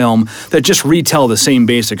popular film that just retell the same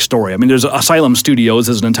basic story. There's Asylum Studios,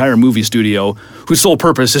 there's an entire movie studio whose sole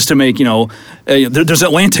purpose is to make there's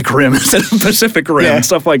Atlantic Rim instead of Pacific Rim and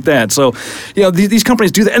stuff like that. So these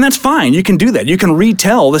companies do that, and that's fine. You can do that. You can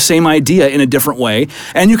retell the same idea in a different way,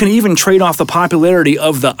 and you can even trade off the popularity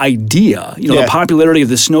of the idea. The popularity popularity of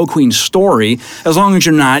the Snow Queen story, as long as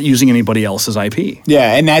you're not using anybody else's IP.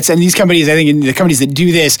 Yeah, and these companies, I think the companies that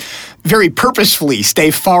do this very purposefully stay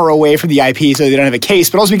far away from the IP so they don't have a case,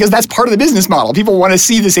 but also because that's part of the business model. People want to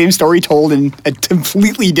see the same story told in a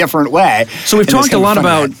completely different way. So we've talked a lot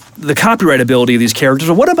about the copyright ability of these characters,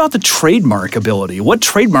 but what about the trademark ability? What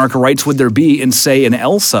trademark rights would there be in, say, an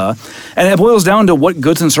Elsa? And it boils down to what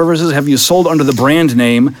goods and services have you sold under the brand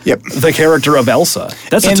name, the character of Elsa?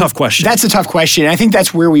 That's a tough question. That's a tough question. And I think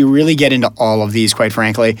that's where we really get into all of these, quite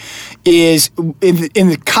frankly, is in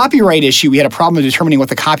the copyright issue, we had a problem of determining what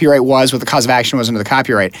the copyright was, what the cause of action was under the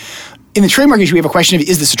copyright. In the trademark issue, we have a question of,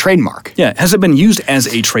 is this a trademark? Yeah, has it been used as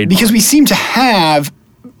a trademark? Because we seem to have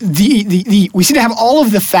we seem to have all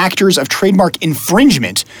of the factors of trademark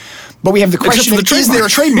infringement, but we have the question of, is there a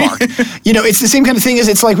trademark? It's the same kind of thing as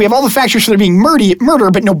it's like we have all the factors for there being murder,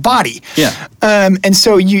 but no body. Yeah. And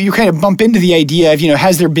so you kind of bump into the idea of,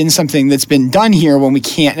 has there been something that's been done here when we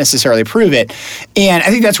can't necessarily prove it? And I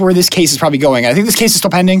think that's where this case is probably going. I think this case is still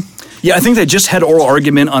pending. Yeah, I think they just had oral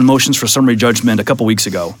argument on motions for summary judgment a couple weeks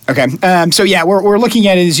ago. Okay. So yeah, we're looking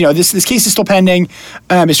at it as, this case is still pending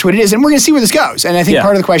as to what it is, and we're going to see where this goes. And I think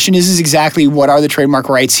part of the question is exactly what are the trademark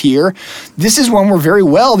rights here? This is one where very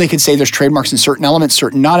well they could say there's trademarks in certain elements,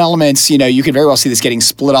 certain not elements. You could very well see this getting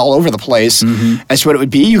split all over the place as to what it would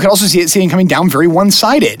be. You could also see it coming down very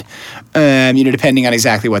one-sided, depending on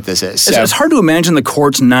exactly what this is. So. It's hard to imagine the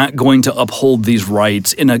courts not going to uphold these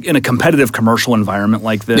rights in a competitive commercial environment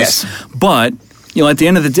like this. Yes. But at the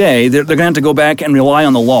end of the day, they're going to have to go back and rely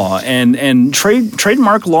on the law, and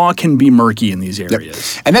trademark law can be murky in these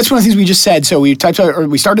areas. Yep. And that's one of the things we just said. So we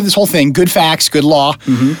started this whole thing: good facts, good law.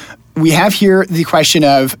 We have here the question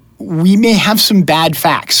of, we may have some bad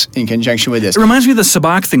facts in conjunction with this. It reminds me of the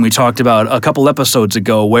Sabak thing we talked about a couple episodes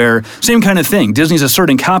ago, where same kind of thing. Disney's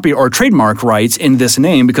asserting copy or trademark rights in this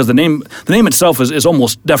name because the name itself is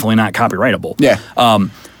almost definitely not copyrightable. Yeah.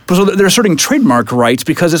 So they're asserting trademark rights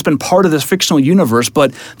because it's been part of this fictional universe,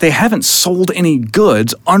 but they haven't sold any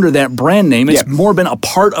goods under that brand name. It's more been a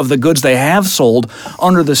part of the goods they have sold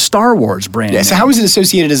under the Star Wars brand name. So how is it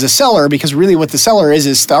associated as a seller? Because really what the seller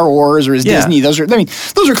is Star Wars or is Disney. Those are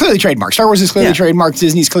clearly trademarked. Star Wars is clearly trademarked.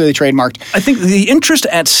 Disney's clearly trademarked. I think the interest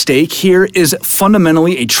at stake here is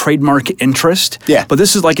fundamentally a trademark interest. Yeah. But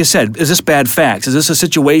this is, like I said, is this bad facts? Is this a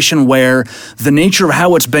situation where the nature of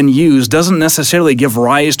how it's been used doesn't necessarily give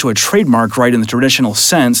rise to a trademark right in the traditional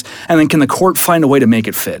sense, and then can the court find a way to make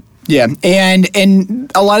it fit? Yeah,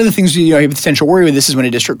 and a lot of the things you have potential worry with this is when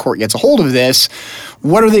a district court gets a hold of this,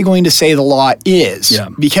 what are they going to say the law is? Yeah.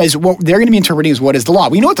 Because what they're going to be interpreting is what is the law.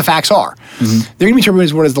 We know what the facts are. They're going to be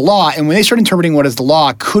interpreting what is the law, and when they start interpreting what is the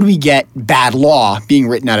law, could we get bad law being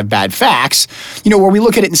written out of bad facts? Where we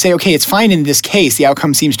look at it and say, okay, it's fine in this case, the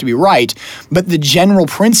outcome seems to be right, but the general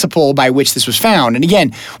principle by which this was found, and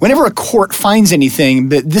again, whenever a court finds anything,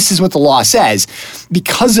 this is what the law says,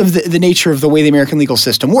 because of the nature of the way the American legal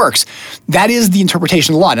system works, that is the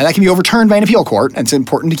interpretation of the law. Now, that can be overturned by an appeal court, and it's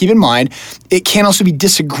important to keep in mind. It can also be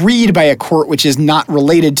disagreed by a court which is not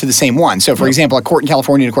related to the same one. So, for example, a court in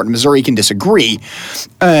California and a court in Missouri can disagree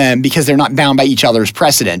because they're not bound by each other's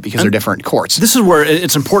precedent because they're different courts. This is where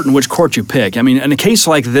it's important which court you pick. I mean, in a case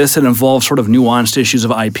like this that involves sort of nuanced issues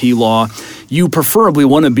of IP law, you preferably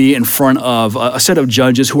want to be in front of a set of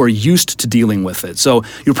judges who are used to dealing with it. So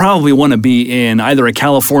you probably want to be in either a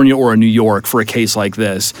California or a New York for a case like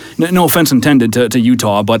this. No offense intended to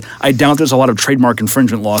Utah, but I doubt there's a lot of trademark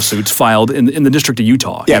infringement lawsuits filed in the District of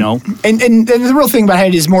Utah. Yeah. And the real thing about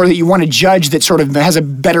it is more that you want a judge that sort of has a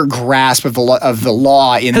better grasp of the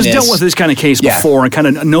law in this. Has dealt with this kind of case before and kind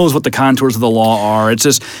of knows what the contours of the law are. It's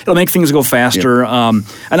just, it'll make things go faster. And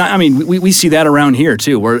I mean, we see that around here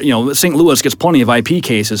too, where, St. Louis gets plenty of IP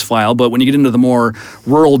cases filed, but when you get into the more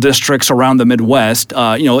rural districts around the Midwest,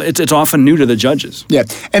 it's often new to the judges. Yeah.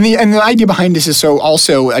 And the idea behind this is so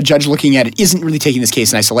also a judge looking at it isn't really taking this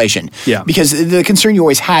case in isolation. Yeah. Because the concern you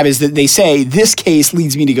always have is that they say, this case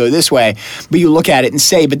leads me to go this way, but you look at it and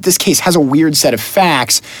say, but this case has a weird set of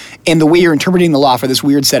facts, and the way you're interpreting the law for this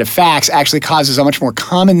weird set of facts actually causes a much more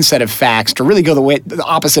common set of facts to really go the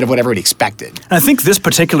opposite of what everybody expected. And I think this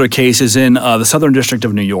particular case is in the Southern District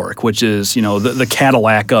of New York, which is, the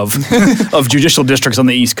Cadillac of of judicial districts on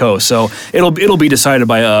the East Coast. So it'll be decided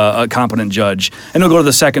by a competent judge, and it'll go to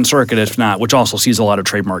the Second Circuit if not, which also sees a lot of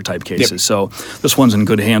trademark type cases. Yep. So this one's in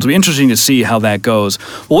good hands. It'll be interesting to see how that goes.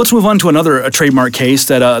 Well, let's move on to another trademark case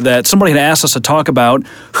that somebody had asked us to talk about.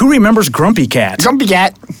 Who remembers Grumpy Cat? Grumpy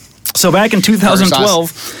Cat. So back in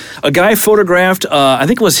 2012, A guy photographed, I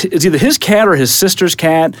think it's either his cat or his sister's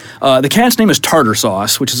cat. The cat's name is Tartar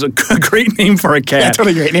Sauce, which is a great name for a cat. That's a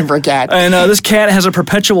really great name for a cat. And this cat has a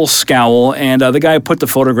perpetual scowl, and the guy put the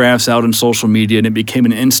photographs out on social media, and it became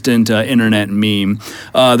an instant internet meme.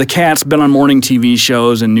 The cat's been on morning TV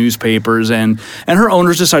shows and newspapers, and her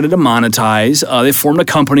owners decided to monetize. They formed a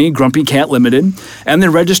company, Grumpy Cat Limited, and they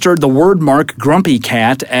registered the word mark Grumpy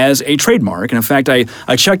Cat as a trademark. And in fact, I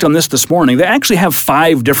checked on this morning. They actually have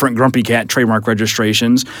 5 different Grumpy Cat trademark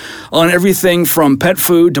registrations on everything from pet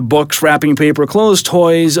food to books, wrapping paper, clothes,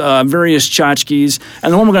 toys, various tchotchkes.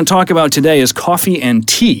 And the one we're going to talk about today is coffee and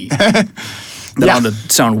tea. That ought to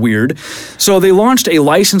sound weird. So they launched a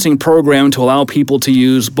licensing program to allow people to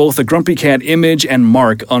use both the Grumpy Cat image and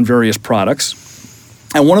mark on various products.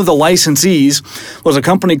 And one of the licensees was a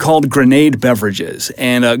company called Grenade Beverages.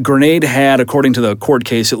 And Grenade had, according to the court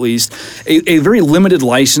case at least, a very limited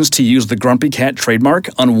license to use the Grumpy Cat trademark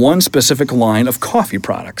on one specific line of coffee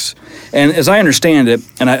products. And as I understand it,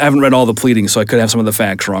 and I haven't read all the pleadings, so I could have some of the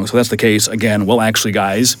facts wrong, so that's the case. Again, well, actually,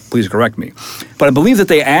 guys, please correct me. But I believe that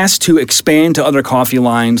they asked to expand to other coffee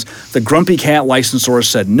lines. The Grumpy Cat licensor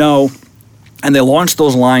said no. And they launched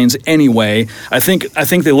those lines anyway. I think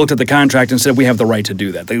they looked at the contract and said, we have the right to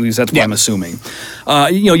do that. At least that's what I'm assuming.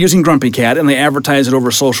 Using Grumpy Cat, and they advertised it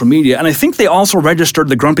over social media. And I think they also registered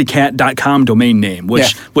the grumpycat.com domain name,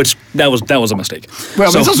 which that was a mistake.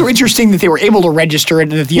 Well, but it's also interesting that they were able to register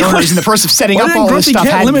it and that the owners in the process of setting up all this stuff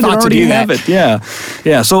had thought to do that.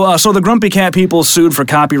 Yeah. So the Grumpy Cat people sued for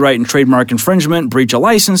copyright and trademark infringement, breach of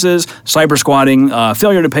licenses, cyber squatting,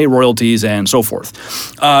 failure to pay royalties, and so forth.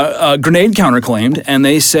 Grenade counterclaimed, and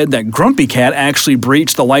they said that Grumpy Cat actually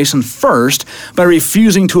breached the license first by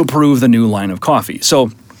refusing to approve the new line of coffee.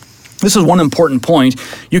 So this is one important point.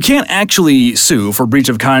 You can't actually sue for breach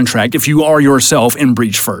of contract if you are yourself in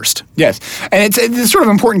breach first. Yes. And it's the sort of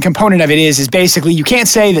important component of it is basically you can't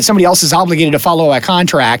say that somebody else is obligated to follow a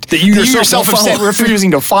contract that you yourself are refusing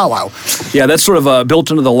to follow. Yeah, that's sort of built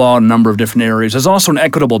into the law in a number of different areas. There's also an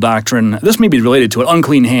equitable doctrine. This may be related to it,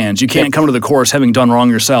 unclean hands. You can't come to the courts having done wrong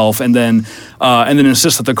yourself and then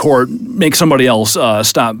insist that the court make somebody else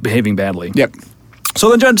stop behaving badly. Yep. So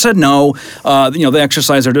the judge said no. They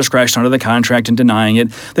exercised their discretion under the contract in denying it.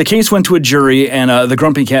 The case went to a jury, and the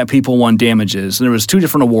Grumpy Cat people won damages. There was 2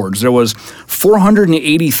 different awards. There was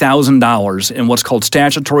 $480,000 in what's called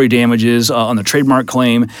statutory damages on the trademark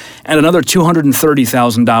claim, and another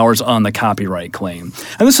 $230,000 on the copyright claim.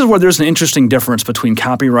 And this is where there's an interesting difference between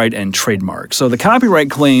copyright and trademark. So the copyright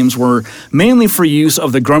claims were mainly for use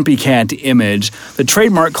of the Grumpy Cat image. The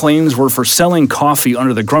trademark claims were for selling coffee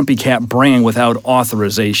under the Grumpy Cat brand without authorization.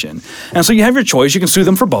 And so you have your choice. You can sue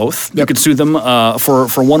them for both. Yep. You can sue them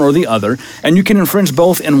for one or the other, and you can infringe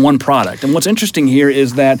both in one product. And what's interesting here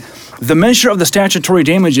is that the measure of the statutory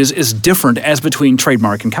damages is different as between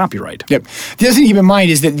trademark and copyright. Yep. The other thing to keep in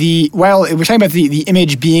mind is that while we're talking about the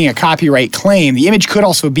image being a copyright claim, the image could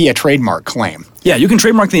also be a trademark claim. Yeah, you can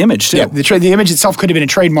trademark the image, too. Yeah, the image itself could have been a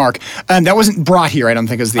trademark. That wasn't brought here, I don't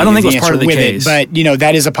think, as the I don't think the it was part of the case. But,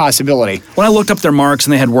 that is a possibility. When I looked up their marks,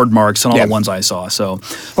 and they had word marks on all the ones I saw. So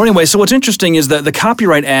anyway, so what's interesting is that the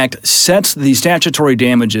Copyright Act sets the statutory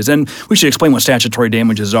damages, and we should explain what statutory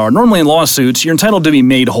damages are. Normally in lawsuits, you're entitled to be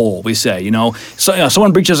made whole, we say. So,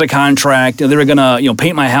 someone breaches a contract, they were going to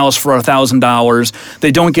paint my house for $1,000.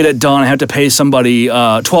 They don't get it done. I have to pay somebody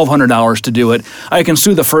 $1,200 to do it. I can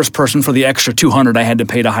sue the first person for the extra $200 I had to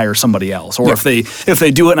pay to hire somebody else. Or if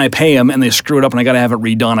they do it and I pay them and they screw it up and I got to have it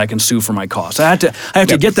redone, I can sue for my costs. I have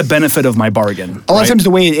to get the benefit of my bargain. A lot of times the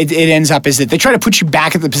way it ends up is that they try to put you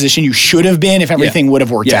back at the position you should have been if everything would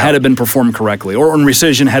have worked out. Had it been performed correctly, or in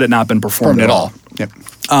rescission had it not been performed at all. Yep.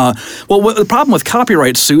 The problem with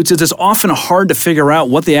copyright suits is it's often hard to figure out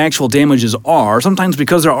what the actual damages are, sometimes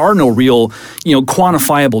because there are no real,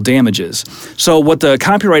 quantifiable damages. So what the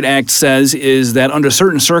Copyright Act says is that under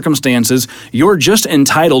certain circumstances, you're just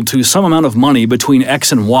entitled to some amount of money between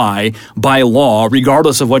X and Y by law,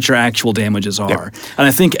 regardless of what your actual damages are. Yep. And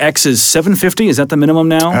I think X is $750. Is that the minimum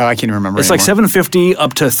now? I can't remember. It's anymore. Like $750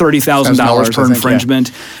 up to $30,000 per infringement.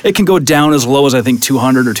 Yeah. It can go down as low as I think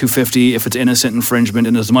 $200 or $250 if it's innocent infringement,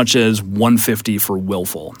 and as much as $150 for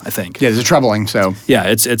willful, I think. Yeah, it's troubling. So yeah,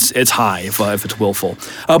 it's high if it's willful.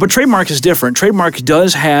 But trademark is different. Trademark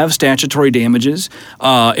does have statutory damages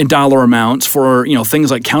in dollar amounts for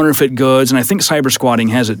things like counterfeit goods, and I think cyber squatting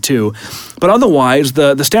has it too. But otherwise,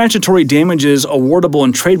 the statutory damages awardable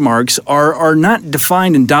in trademarks are not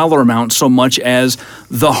defined in dollar amounts so much as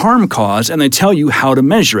the harm caused, and they tell you how to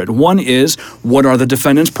measure it. One is, what are the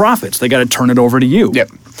defendant's profits? They got to turn it over to you. Yep.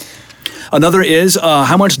 Another is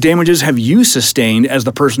how much damages have you sustained as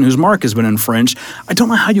the person whose mark has been infringed? I don't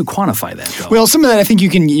know how you quantify that, though. Well, some of that I think you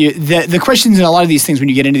can. The questions in a lot of these things when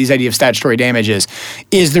you get into these idea of statutory damages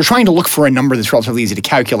is they're trying to look for a number that's relatively easy to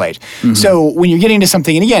calculate. Mm-hmm. So when you're getting into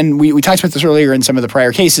something, and again, we talked about this earlier in some of the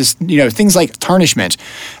prior cases, things like tarnishment.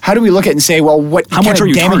 How do we look at it and say, well, how much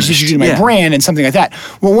damage did you do to my brand and something like that?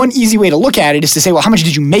 Well, one easy way to look at it is to say, well, how much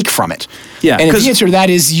did you make from it? Yeah, and if the answer to that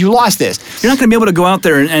is you lost this. You're not going to be able to go out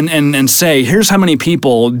there and say, here's how many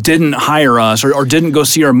people didn't hire us or didn't go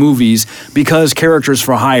see our movies because Characters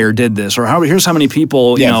for Hire did this, or here's how many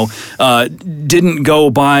people didn't go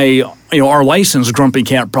buy our licensed Grumpy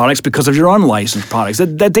Cat products because of your unlicensed products.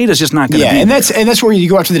 That data is just not going to be. Yeah, and that's where you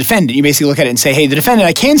go after the defendant. You basically look at it and say, hey, the defendant,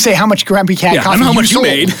 I can say how much Grumpy Cat coffee I know how much you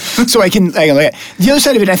made. So I can look at the other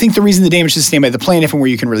side of it. I think the reason the damage is sustained by the plaintiff and where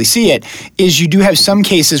you can really see it is you do have some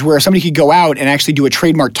cases where somebody could go out and actually do a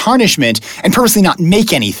trademark tarnishment and purposely not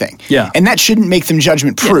make anything. Yeah. And that shouldn't make them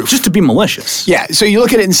judgment proof. Just to be malicious. Yeah. So you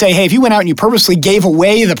look at it and say, hey, if you went out and you purposely gave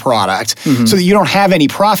away the product so that you don't have any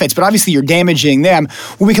profits, but obviously you're damaging them,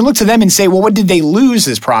 well, we can look to them and say, well, what did they lose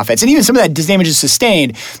as profits? And even some of that damage is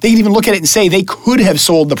sustained. They can even look at it and say they could have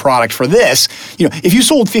sold the product for this. If you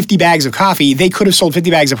sold 50 bags of coffee, they could have sold 50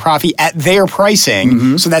 bags of coffee at their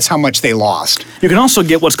pricing. So that's how much they lost. You can also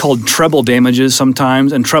get what's called treble damages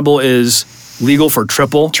sometimes, and treble is legal for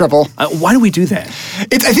triple. Triple. Why do we do that?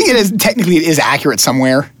 I think it is accurate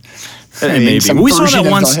somewhere. Maybe. We saw that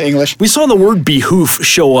once. English. We saw the word behoof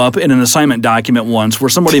show up in an assignment document once where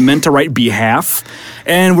somebody meant to write behalf,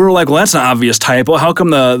 and we were like, well, that's an obvious typo. How come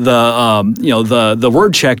the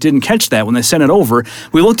word check didn't catch that when they sent it over?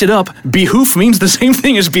 We looked it up. Behoof means the same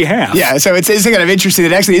thing as behalf. Yeah, so it's kind of interesting.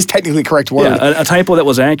 It actually is technically correct word. Yeah, a typo that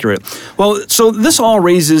was accurate. Well, so this all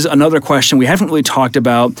raises another question we haven't really talked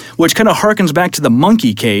about, which kind of harkens back to the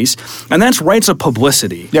monkey case, and that's rights of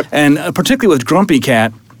publicity. Yep. And particularly with Grumpy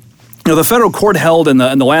Cat, the federal court held in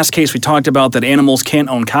the last case we talked about that animals can't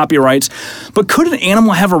own copyrights, but could an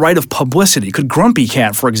animal have a right of publicity? Could Grumpy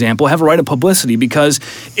Cat, for example, have a right of publicity because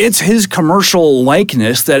it's his commercial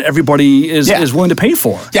likeness that everybody is willing to pay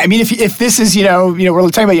for? Yeah, I mean, if this is, we're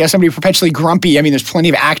talking about somebody perpetually grumpy, I mean, there's plenty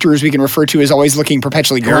of actors we can refer to as always looking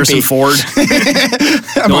perpetually grumpy. Harrison Ford.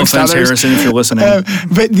 No offense, others. Harrison, if you're listening.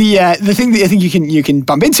 But the thing that I think you can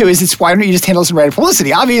bump into is why don't you just handle some right of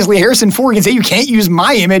publicity? Obviously, Harrison Ford can say you can't use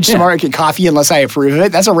my image to market coffee unless I approve of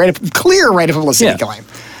it. That's a clear right of publicity claim.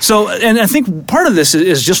 So, and I think part of this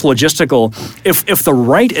is just logistical. If the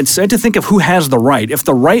right, it's to think of who has the right. If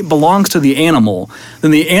the right belongs to the animal, then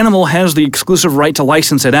the animal has the exclusive right to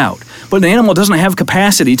license it out. But the animal doesn't have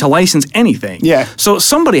capacity to license anything. Yeah. So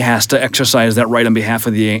somebody has to exercise that right on behalf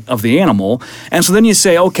of the animal. And so then you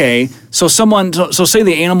say, okay, so say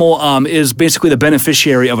the animal is basically the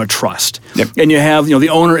beneficiary of a trust. Yep. And you have, the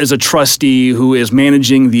owner is a trustee who is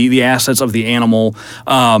managing the assets of the animal.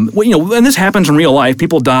 And this happens in real life.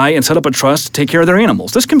 People die and set up a trust to take care of their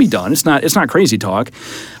animals. This can be done. It's not crazy talk.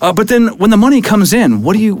 But then when the money comes in,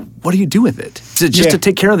 what do you do with it? Is it just to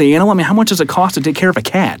take care of the animal? I mean, how much does it cost to take care of a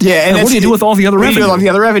cat? Yeah, and what do you do with all the other revenue? What do you do with all the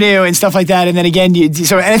other revenue and stuff like that? And then again,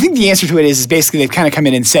 and I think the answer to it is basically they've kind of come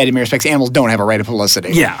in and said, in many respects, animals don't have a right of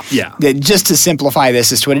publicity. Yeah. Just to simplify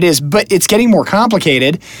this as to what it is, but it's getting more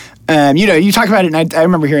complicated. You talk about it, and I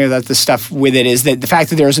remember hearing about this stuff with it, is that the fact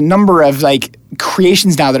that there's a number of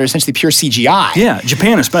creations now that are essentially pure CGI. Yeah,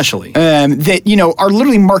 Japan especially. That, are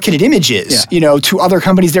literally marketed images, to other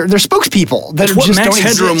companies. They're spokespeople. That what just Max don't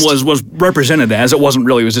Headroom exist. was represented as. It wasn't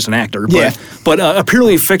really, it was just an actor. But a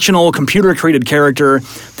purely fictional, computer-created character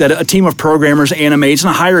that a team of programmers animates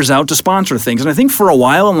and hires out to sponsor things. And I think for a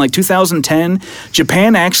while, in 2010,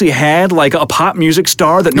 Japan actually had a pop music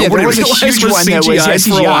star that nobody realized was CGI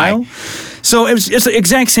for a while. So it's the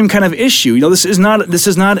exact same kind of issue. This is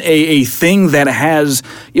not a thing that has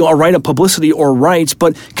a right of publicity or rights,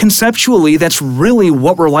 but conceptually, that's really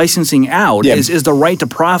what we're licensing out is the right to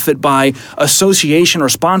profit by association or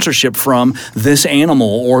sponsorship from this animal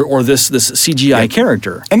or this CGI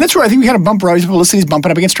character. And that's where I think we kind of bump right. Publicity is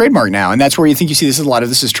bumping up against trademark now, and that's where you think you see a lot of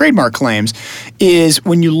this is trademark claims. Is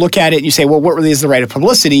when you look at it and you say, well, what really is the right of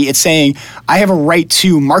publicity? It's saying I have a right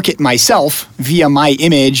to market myself via my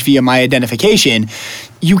image, via my identification.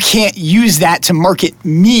 You can't use that to market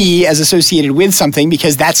me as associated with something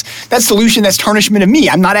because that's solution, that's tarnishment of me.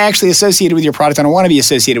 I'm not actually associated with your product. I don't want to be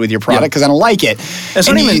associated with your product because I don't like it.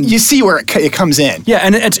 You see where it comes in. Yeah,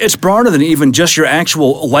 and it's broader than even just your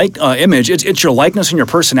actual image. It's your likeness and your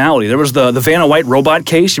personality. There was the Vanna White robot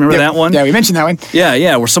case. You remember that one? Yeah, we mentioned that one.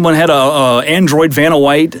 Yeah, where someone had a Android Vanna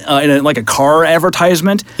White in a car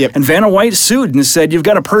advertisement. Yep. And Vanna White sued and said, you've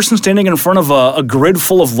got a person standing in front of a grid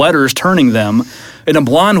full of letters, turning them. in a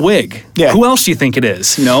blonde wig. Yeah. Who else do you think it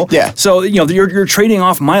is? Yeah. So you're trading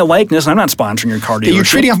off my likeness, and I'm not sponsoring your car dealership. You're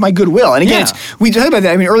trading off my goodwill. And again, we talked about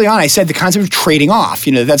that. I mean, early on, I said the concept of trading off.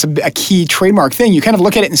 That's a key trademark thing. You kind of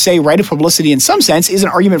look at it and say, right of publicity, in some sense, is an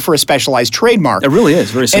argument for a specialized trademark. It really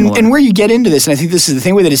is very similar. And where you get into this, and I think this is the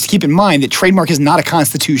thing with it, is to keep in mind that trademark is not a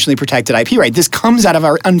constitutionally protected IP right. This comes out of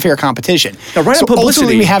our unfair competition. Now, right so of publicity,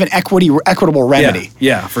 ultimately, we have an equitable remedy.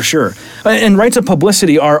 Yeah, for sure. And rights of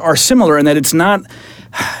publicity are similar in that it's not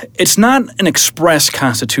an express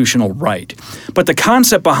constitutional right, but the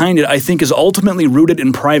concept behind it, I think, is ultimately rooted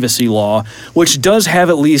in privacy law, which does have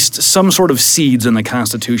at least some sort of seeds in the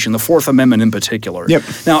Constitution, the Fourth Amendment in particular. Yep.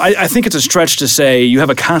 Now, I think it's a stretch to say you have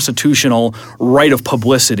a constitutional right of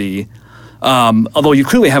publicity, although you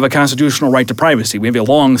clearly have a constitutional right to privacy. We have a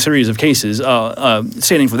long series of cases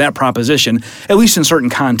standing for that proposition, at least in certain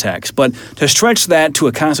contexts. But to stretch that to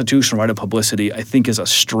a constitutional right of publicity, I think, is a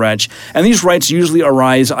stretch. And these rights usually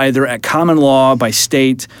arise either at common law by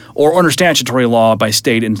state or under statutory law by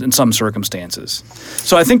state in some circumstances.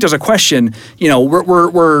 So I think there's a question.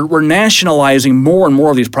 We're nationalizing more and more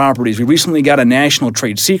of these properties. We recently got a national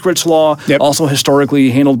trade secrets law, also historically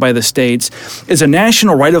handled by the states. Is a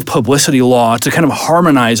national right of publicity law to kind of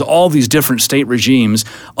harmonize all these different state regimes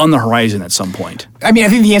on the horizon at some point? I mean, I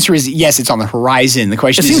think the answer is yes, it's on the horizon. The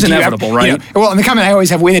question seems inevitable, right? And the comment I always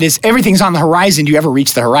have with it is everything's on the horizon. Do you ever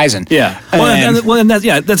reach the horizon? Yeah.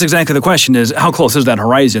 That's exactly the question is how close is that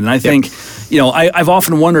horizon? And I think, I've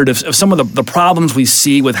often wondered if some of the problems we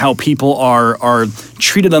see with how people are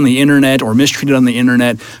treated on the internet or mistreated on the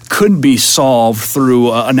internet could be solved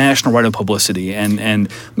through a national right of publicity and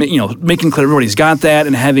making clear everybody's got that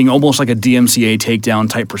and having almost like a DMCA takedown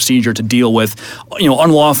type procedure to deal with,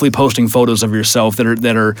 unlawfully posting photos of yourself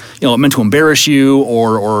that are meant to embarrass you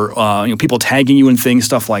or people tagging you and things,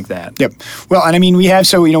 stuff like that. Yep. Well, and I mean, we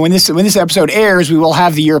have when this episode airs, we will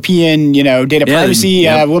have the European data privacy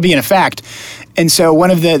will be in effect. And so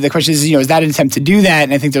one of the questions is, is that an attempt to do that?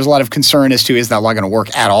 And I think there's a lot of concern as to, is that law going to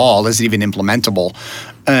work at all? Is it even implementable?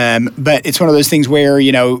 But it's one of those things where,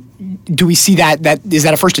 do we see that is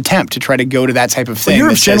that a first attempt to try to go to that type of thing? Well,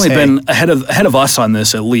 Europe's generally been ahead of us on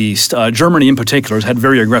this, at least. Germany in particular has had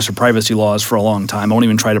very aggressive privacy laws for a long time. I won't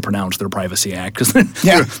even try to pronounce their Privacy Act because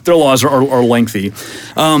their laws are lengthy.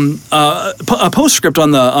 A postscript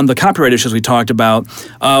on the copyright issues we talked about.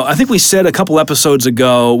 I think we said a couple episodes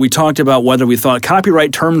ago, we talked about whether we thought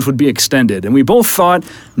copyright terms would be extended, and we both thought,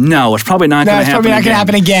 no, it's probably not going to happen. It's probably not going to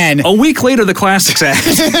happen again. A week later, the Classics Act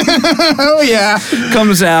oh yeah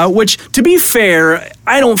comes out, which, to be fair,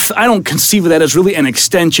 I don't conceive of that as really an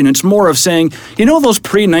extension. It's more of saying, those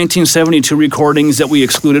pre-1972 recordings that we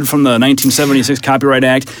excluded from the 1976 Copyright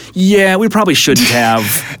Act? Yeah, we probably shouldn't have.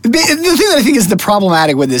 The thing that I think is the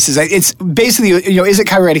problematic with this is that it's basically, is it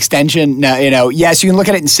copyright extension? No, yes, you can look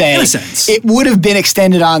at it and say, in a sense, it would have been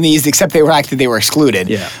extended on these, except they were excluded.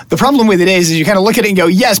 Yeah. The problem with it is you kind of look at it and go,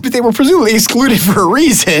 yes, but they were presumably excluded for a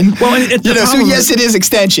reason. Well, so yes, it is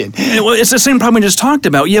extension. Well, it's the same problem we just talked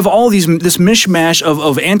about. You have all this mishmash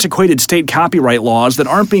of antiquated state copyright laws that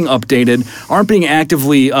aren't being updated, aren't being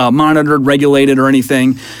actively monitored, regulated, or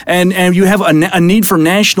anything, and you have a need for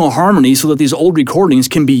national harmony so that these old recordings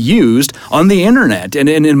can be used on the internet and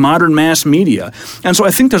in modern mass media. And so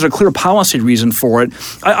I think there's a clear policy reason for it.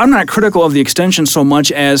 I'm not critical of the extension so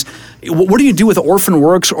much as, what do you do with orphan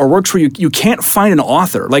works or works where you can't find an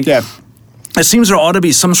author? It seems there ought to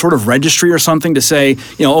be some sort of registry or something to say,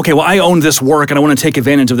 okay, well, I own this work and I want to take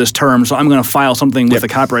advantage of this term, so I'm going to file something with the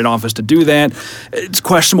Copyright Office to do that. It's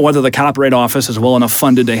questionable whether the Copyright Office is well enough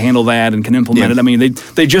funded to handle that and can implement it. I mean,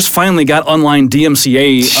 they just finally got online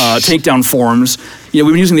DMCA takedown forms. We've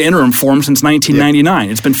been using the interim form since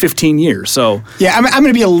 1999. It's been 15 years, so... Yeah, I'm going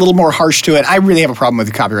to be a little more harsh to it. I really have a problem with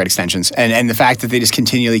the copyright extensions and the fact that they just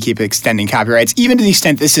continually keep extending copyrights, even to the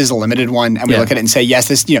extent this is a limited one, and we look at it and say, yes,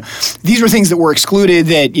 these were things that were excluded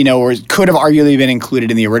that, or could have arguably been included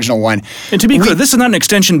in the original one. And to be clear, this is not an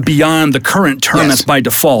extension beyond the current term that's by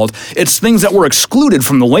default. It's things that were excluded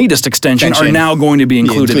from the latest extension are now going to be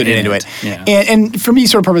included into it. Yeah. And for me,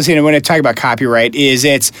 sort of purposely, when I talk about copyright,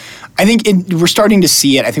 I think we're starting to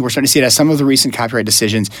see it. I think we're starting to see it as some of the recent copyright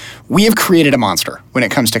decisions. We have created a monster when it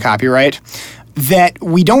comes to copyright that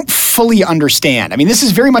we don't fully understand. I mean, this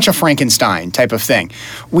is very much a Frankenstein type of thing.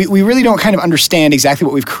 We really don't kind of understand exactly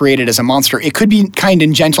what we've created as a monster. It could be kind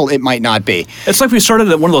and gentle. It might not be. It's like we started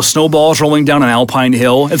at one of those snowballs rolling down an alpine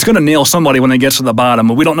hill. It's going to nail somebody when it gets to the bottom,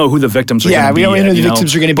 but we don't know who the victims are going to be. Yeah, we don't know who the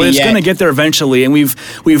victims are going to be. But it's going to get there eventually, and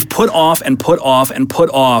we've put off and put off and put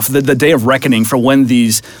off the day of reckoning for when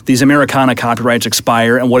these Americana copyrights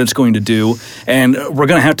expire and what it's going to do, and we're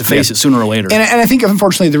going to have to face it sooner or later. And I think,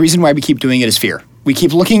 unfortunately, the reason why we keep doing it is fear. We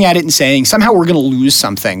keep looking at it and saying somehow we're going to lose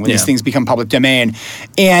something when these things become public domain.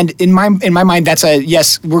 And in my mind, that's a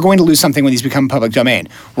yes. We're going to lose something when these become public domain.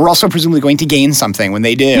 We're also presumably going to gain something when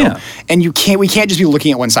they do. Yeah. And we can't just be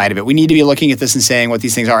looking at one side of it. We need to be looking at this and saying what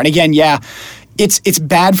these things are. And again, it's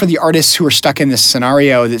bad for the artists who are stuck in this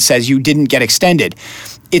scenario that says you didn't get extended.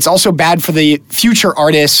 It's also bad for the future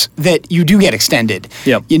artists that you do get extended.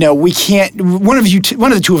 Yep. We can't. One of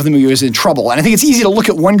the two of them is in trouble, and I think it's easy to look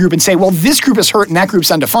at one group and say, "Well, this group is hurt and that group's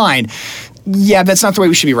undefined." Yeah, that's not the way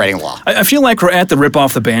we should be writing law. I feel like we're at the rip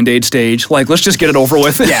off the Band-Aid stage. Like, let's just get it over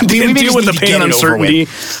with. Yeah, we deal with the pain and uncertainty,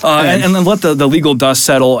 and then let the legal dust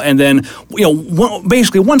settle. And then,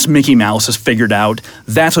 basically, once Mickey Mouse is figured out,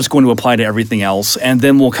 that's what's going to apply to everything else, and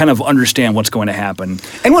then we'll kind of understand what's going to happen.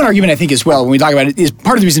 And one argument I think as well, when we talk about it, is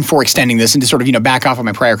part of the reason for extending this, and to sort of back off on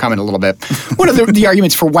my prior comment a little bit. One of the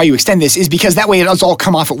arguments for why you extend this is because that way it does all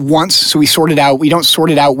come off at once. So we sort it out. We don't sort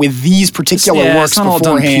it out with these particular works it's not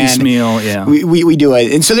beforehand. All done piecemeal. Yeah, we do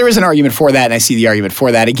it, and so there is an argument for that, and I see the argument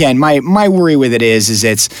for that. Again, my worry with it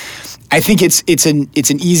is I think it's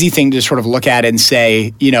an easy thing to sort of look at and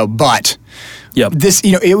say, but. Yep. This,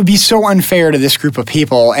 it would be so unfair to this group of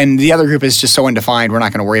people, and the other group is just so undefined. We're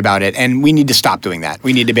not going to worry about it, and we need to stop doing that.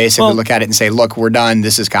 We need to basically look at it and say, "Look, we're done.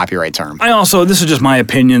 This is copyright term." This is just my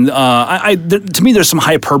opinion. To me, there's some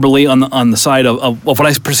hyperbole on the side of what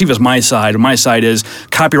I perceive as my side. My side is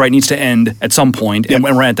copyright needs to end at some point, and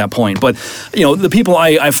we're at that point. But the people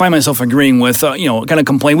I find myself agreeing with, kind of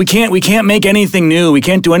complain we can't make anything new. We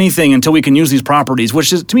can't do anything until we can use these properties,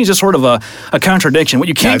 which is to me just sort of a contradiction. What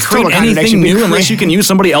you can't create anything new unless you can use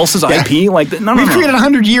somebody else's IP. Like no. We've created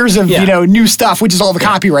 100 years of new stuff, which is all the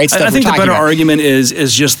copyright stuff. I think the better argument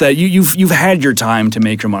is just that you've had your time to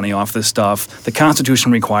make your money off this stuff. The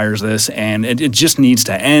Constitution requires this, and it just needs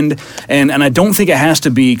to end. And I don't think it has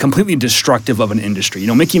to be completely destructive of an industry.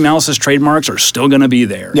 Mickey Mouse's trademarks are still going to be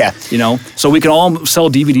there. Yeah. So we can all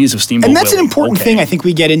sell DVDs of Steamboat And that's Willie. An important thing I think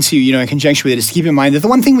we get into, in conjunction with it, is to keep in mind that the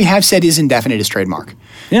one thing we have said is indefinite is trademark.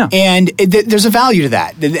 Yeah. And there's a value to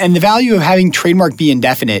that. And the value of having trademark be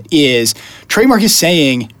indefinite is trademark is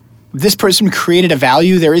saying this person created a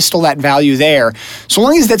value, there is still that value there. So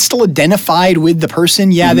long as that's still identified with the person,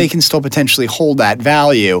 they can still potentially hold that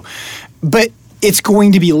value. But it's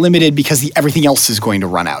going to be limited because everything else is going to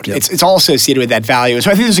run out. Yep. It's all associated with that value. So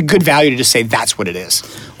I think there's a good value to just say that's what it is.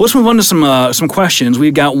 Let's move on to some questions.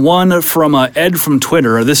 We've got one from Ed from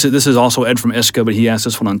Twitter. This is also Ed from ISCA, but he asked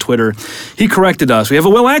this one on Twitter. He corrected us. We have a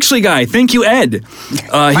well actually guy. Thank you, Ed.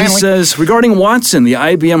 He says, regarding Watson, the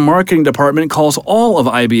IBM marketing department calls all of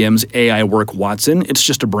IBM's AI work Watson. It's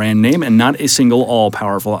just a brand name and not a single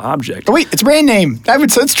all-powerful object. Oh, wait, it's a brand name.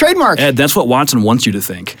 It's trademark. Ed, that's what Watson wants you to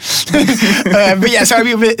think. But yeah, so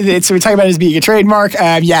we talk about it as being a trademark.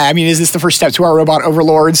 Is this the first step to our robot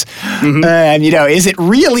overlords? Mm-hmm. Is it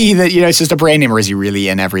really that it's just a brand name, or is he really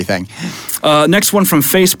in everything? Next one from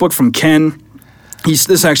Facebook from Ken.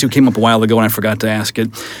 This actually came up a while ago and I forgot to ask it.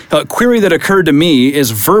 Query that occurred to me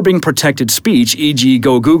is verbing protected speech, e.g.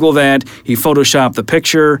 go Google that, he photoshopped the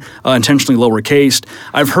picture, intentionally lowercased.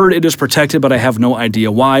 I've heard it is protected, but I have no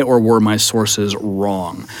idea why or were my sources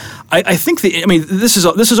wrong. I think this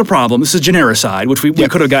is a problem. This is genericide, which we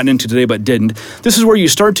could have gotten into today but didn't. This is where you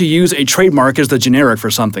start to use a trademark as the generic for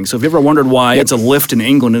something. So if you ever wondered why it's a lift in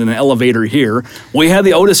England and an elevator here, we had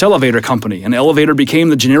the Otis Elevator Company. An elevator became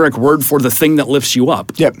the generic word for the thing that lifts you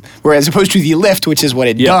up. Yep. Whereas opposed to the lift, which is what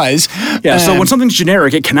it does. Yeah. So when something's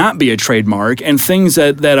generic, it cannot be a trademark, and things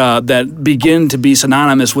that begin to be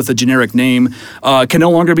synonymous with a generic name can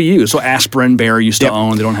no longer be used. So aspirin, Bayer used to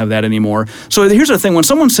own. They don't have that anymore. So here's the thing: when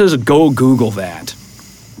someone says go Google that,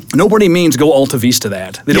 nobody means go Alta Vista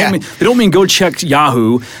that. They don't mean go check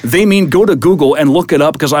Yahoo. They mean go to Google and look it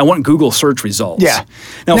up because I want Google search results. Yeah.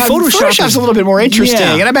 Now Photoshop's a little bit more interesting,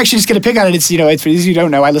 and I'm actually just going to pick on it. It's for those who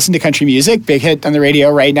don't know, I listen to country music. Big hit on the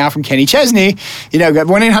radio right now from Kenny Chesney. Got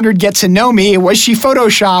 1-800 Get to Know Me. Was she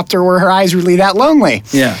photoshopped, or were her eyes really that lonely?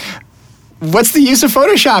 Yeah. What's the use of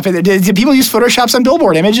Photoshop? Did people use Photoshops on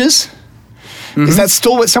billboard images? Mm-hmm. Is that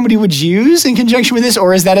still what somebody would use in conjunction with this,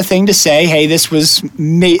 or is that a thing to say, hey, this was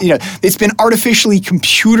made, it's been artificially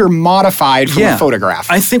computer modified from a photograph?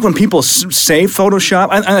 I think when people say Photoshop,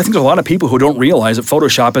 I think there's a lot of people who don't realize that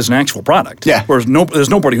Photoshop is an actual product. Yeah. Whereas there's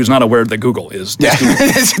nobody who's not aware that Google is. Yeah. Google.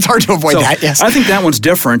 It's hard to avoid that, yes. I think that one's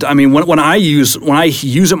different. I mean, when I use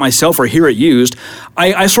it myself or hear it used,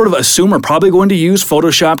 I sort of assume we're probably going to use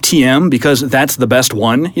Photoshop TM because that's the best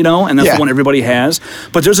one, and that's the one everybody has.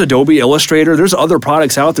 But there's Adobe Illustrator. There's other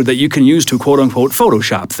products out there that you can use to quote-unquote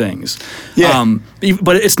Photoshop things. Yeah.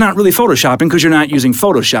 But it's not really Photoshopping because you're not using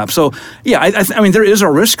Photoshop. So, yeah, I mean, there is a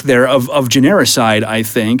risk there of genericide, I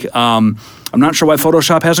think. I'm not sure why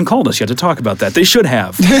Photoshop hasn't called us yet to talk about that. They should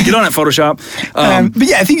have. Get on it, Photoshop. But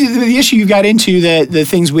yeah, I think the issue you got into, the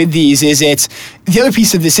things with these, is the other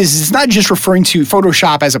piece of this is it's not just referring to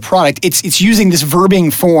Photoshop as a product, it's using this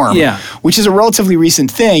verbing form, which is a relatively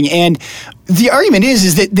recent thing. And the argument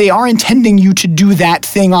is that they are intending you to do that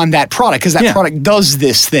thing on that product because that product does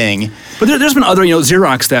this thing. But there's been other,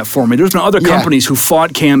 Xerox that for me. There's been other companies who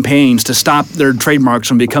fought campaigns to stop their trademarks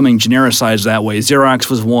from becoming genericized that way. Xerox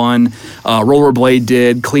was one, Rollerblade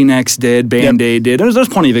did, Kleenex did, Band-Aid did. There's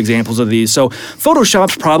plenty of examples of these. So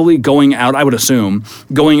Photoshop's probably going out, I would assume,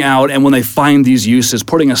 and when they find these uses,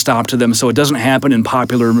 putting a stop to them so it doesn't happen in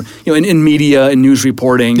popular, in media and news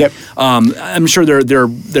reporting. I'm sure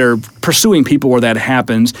they're pursuing people where that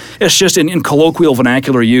happens. It's just in colloquial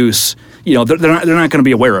vernacular use. They're not going to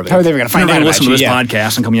be aware of it. How are they ever going to find out about listen to this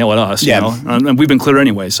podcast and come yell at us? And we've been clear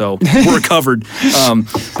anyway, so we're covered.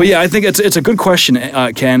 But yeah, I think it's a good question,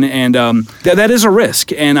 Ken, and that is a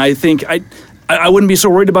risk. And I think I wouldn't be so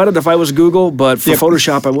worried about it if I was Google, but for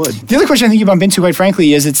Photoshop, I would. The other question I think you bump into, quite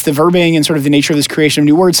frankly, is it's the verbing and sort of the nature of this creation of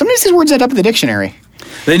new words. Sometimes these words end up in the dictionary.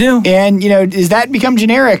 They do. And, does that become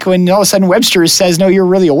generic when all of a sudden Webster says, no, you're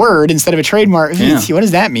really a word instead of a trademark? Yeah. What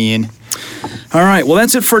does that mean? All right. Well,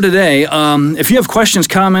 that's it for today. If you have questions,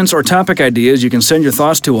 comments, or topic ideas, you can send your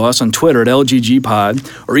thoughts to us on Twitter at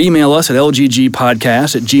LGGPod or email us at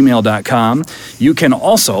lggpodcast@gmail.com. You can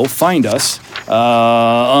also find us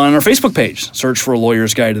on our Facebook page. Search for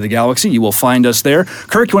Lawyer's Guide to the Galaxy. You will find us there.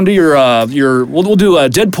 Kirk, you want to do your we'll do a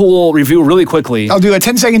Deadpool review really quickly. I'll do a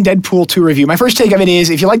 10-second Deadpool 2 review. My first take of it is,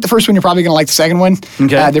 if you like the first one, you're probably going to like the second one.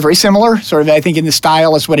 Okay. They're very similar, sort of, I think, in the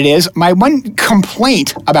style is what it is. My one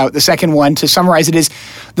complaint about the second one, to summarize it, is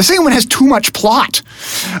the second one has too much plot,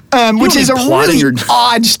 which is a really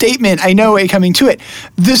odd statement, I know, coming to it.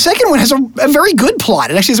 The second one has a very good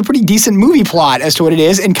plot. It actually has a pretty decent movie plot as to what it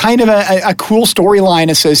is, and kind of a cool storyline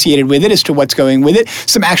associated with it as to what's going with it.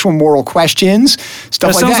 Some actual moral questions, stuff like that.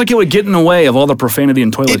 It sounds like it would get in the way of all the profanity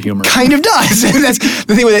and toilet humor. It kind of does. That's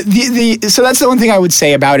the thing with it. So that's the one thing I would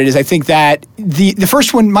say about it, is I think that the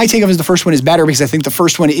first one, my take of it is the first one is better, because I think the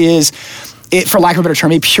first one is, for lack of a better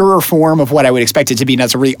term, a purer form of what I would expect it to be. And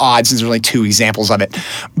that's really odd since there's only 2 examples of it.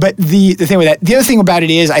 But the thing with that, the other thing about it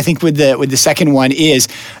is, I think with the second one is,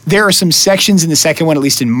 there are some sections in the second one, at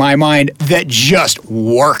least in my mind, that just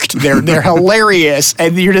worked. They're hilarious.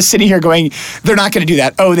 And you're just sitting here going, they're not going to do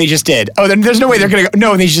that. Oh, they just did. Oh, there's no way they're going to go.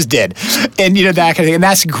 No, they just did. And that kind of thing. And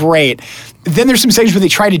that's great. Then there's some sections where they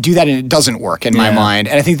try to do that and it doesn't work in my mind.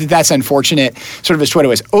 And I think that's unfortunate, sort of as to what it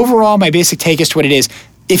was. Overall, my basic take as to what it is,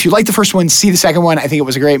 if you like the first one, see the second one. I think it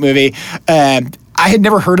was a great movie. I had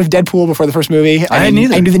never heard of Deadpool before the first movie. I hadn't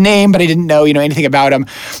either. I knew the name, but I didn't know anything about him.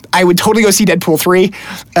 I would totally go see Deadpool 3.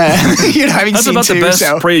 That's about the best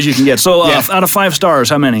praise you can get. So out of 5 stars,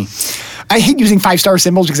 how many? I hate using 5-star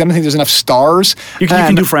symbols because I don't think there's enough stars. You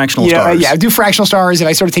can do fractional stars. Do fractional stars. If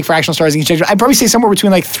I sort of take fractional stars, you can change it. I'd probably say somewhere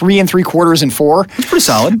between like 3 3/4 and 4. It's pretty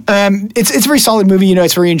solid. It's a very solid movie.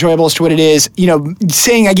 It's very enjoyable as to what it is.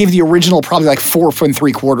 Saying I gave the original probably like 4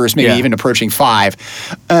 3/4, maybe even approaching 5.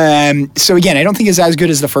 So again, I don't think it's as good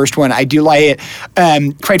as the first one. I do like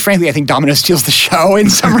it. Quite frankly, I think Domino steals the show in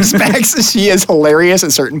some respects. She is hilarious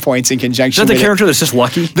at certain points in conjunction. Is that the character that's just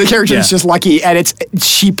lucky? The character is just lucky, and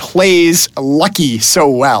she plays Lucky so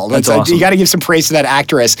well. That's awesome. You got to give some praise to that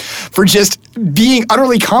actress for just being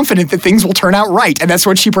utterly confident that things will turn out right, and that's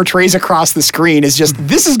what she portrays across the screen. Is just,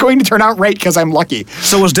 this is going to turn out right because I'm lucky.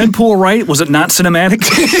 So was Deadpool right? Was it not cinematic?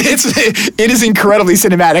 It is incredibly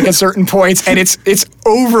cinematic at certain points, and it's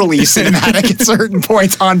overly cinematic at certain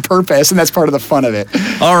points on purpose, and that's part of the fun of it.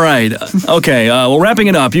 All right. Okay. Well, wrapping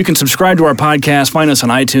it up, you can subscribe to our podcast. Find us on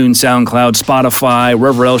iTunes, SoundCloud, Spotify,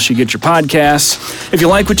 wherever else you get your podcasts. If you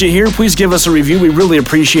like what you hear, please give us a review. We really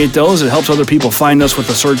appreciate those. It helps other people find us with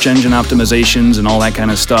the search engine optimizations and all that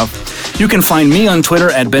kind of stuff. You can find me on Twitter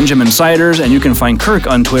at Benjamin Siders, and you can find Kirk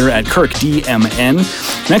on Twitter at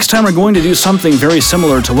KirkDMN. Next time, we're going to do something very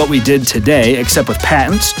similar to what we did today, except with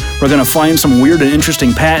patents. We're going to find some weird and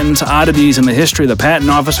interesting patents, oddities in the history of the patent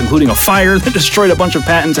office, including a fire that destroyed a bunch of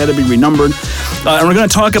patents, had to be renumbered. And we're going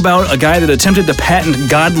to talk about a guy that attempted to patent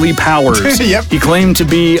godly powers. Yep. He claimed to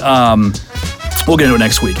be... We'll get into it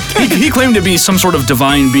next week. He claimed to be some sort of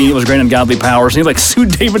divine being that was granted godly powers, and he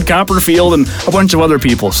sued David Copperfield and a bunch of other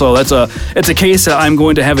people. So it's a case that I'm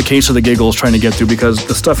going to have a case of the giggles trying to get through, because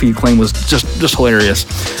the stuff he claimed was just hilarious.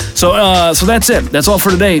 So that's it. That's all for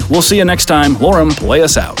today. We'll see you next time. Lorem, play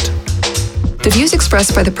us out. The views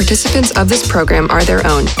expressed by the participants of this program are their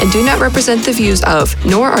own and do not represent the views of,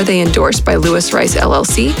 nor are they endorsed by Lewis Rice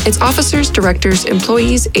LLC, its officers, directors,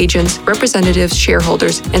 employees, agents, representatives,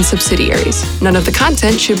 shareholders, and subsidiaries. None of the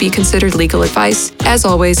content should be considered legal advice. As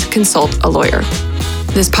always, consult a lawyer.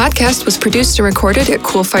 This podcast was produced and recorded at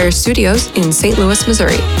Cool Fire Studios in St. Louis,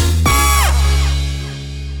 Missouri.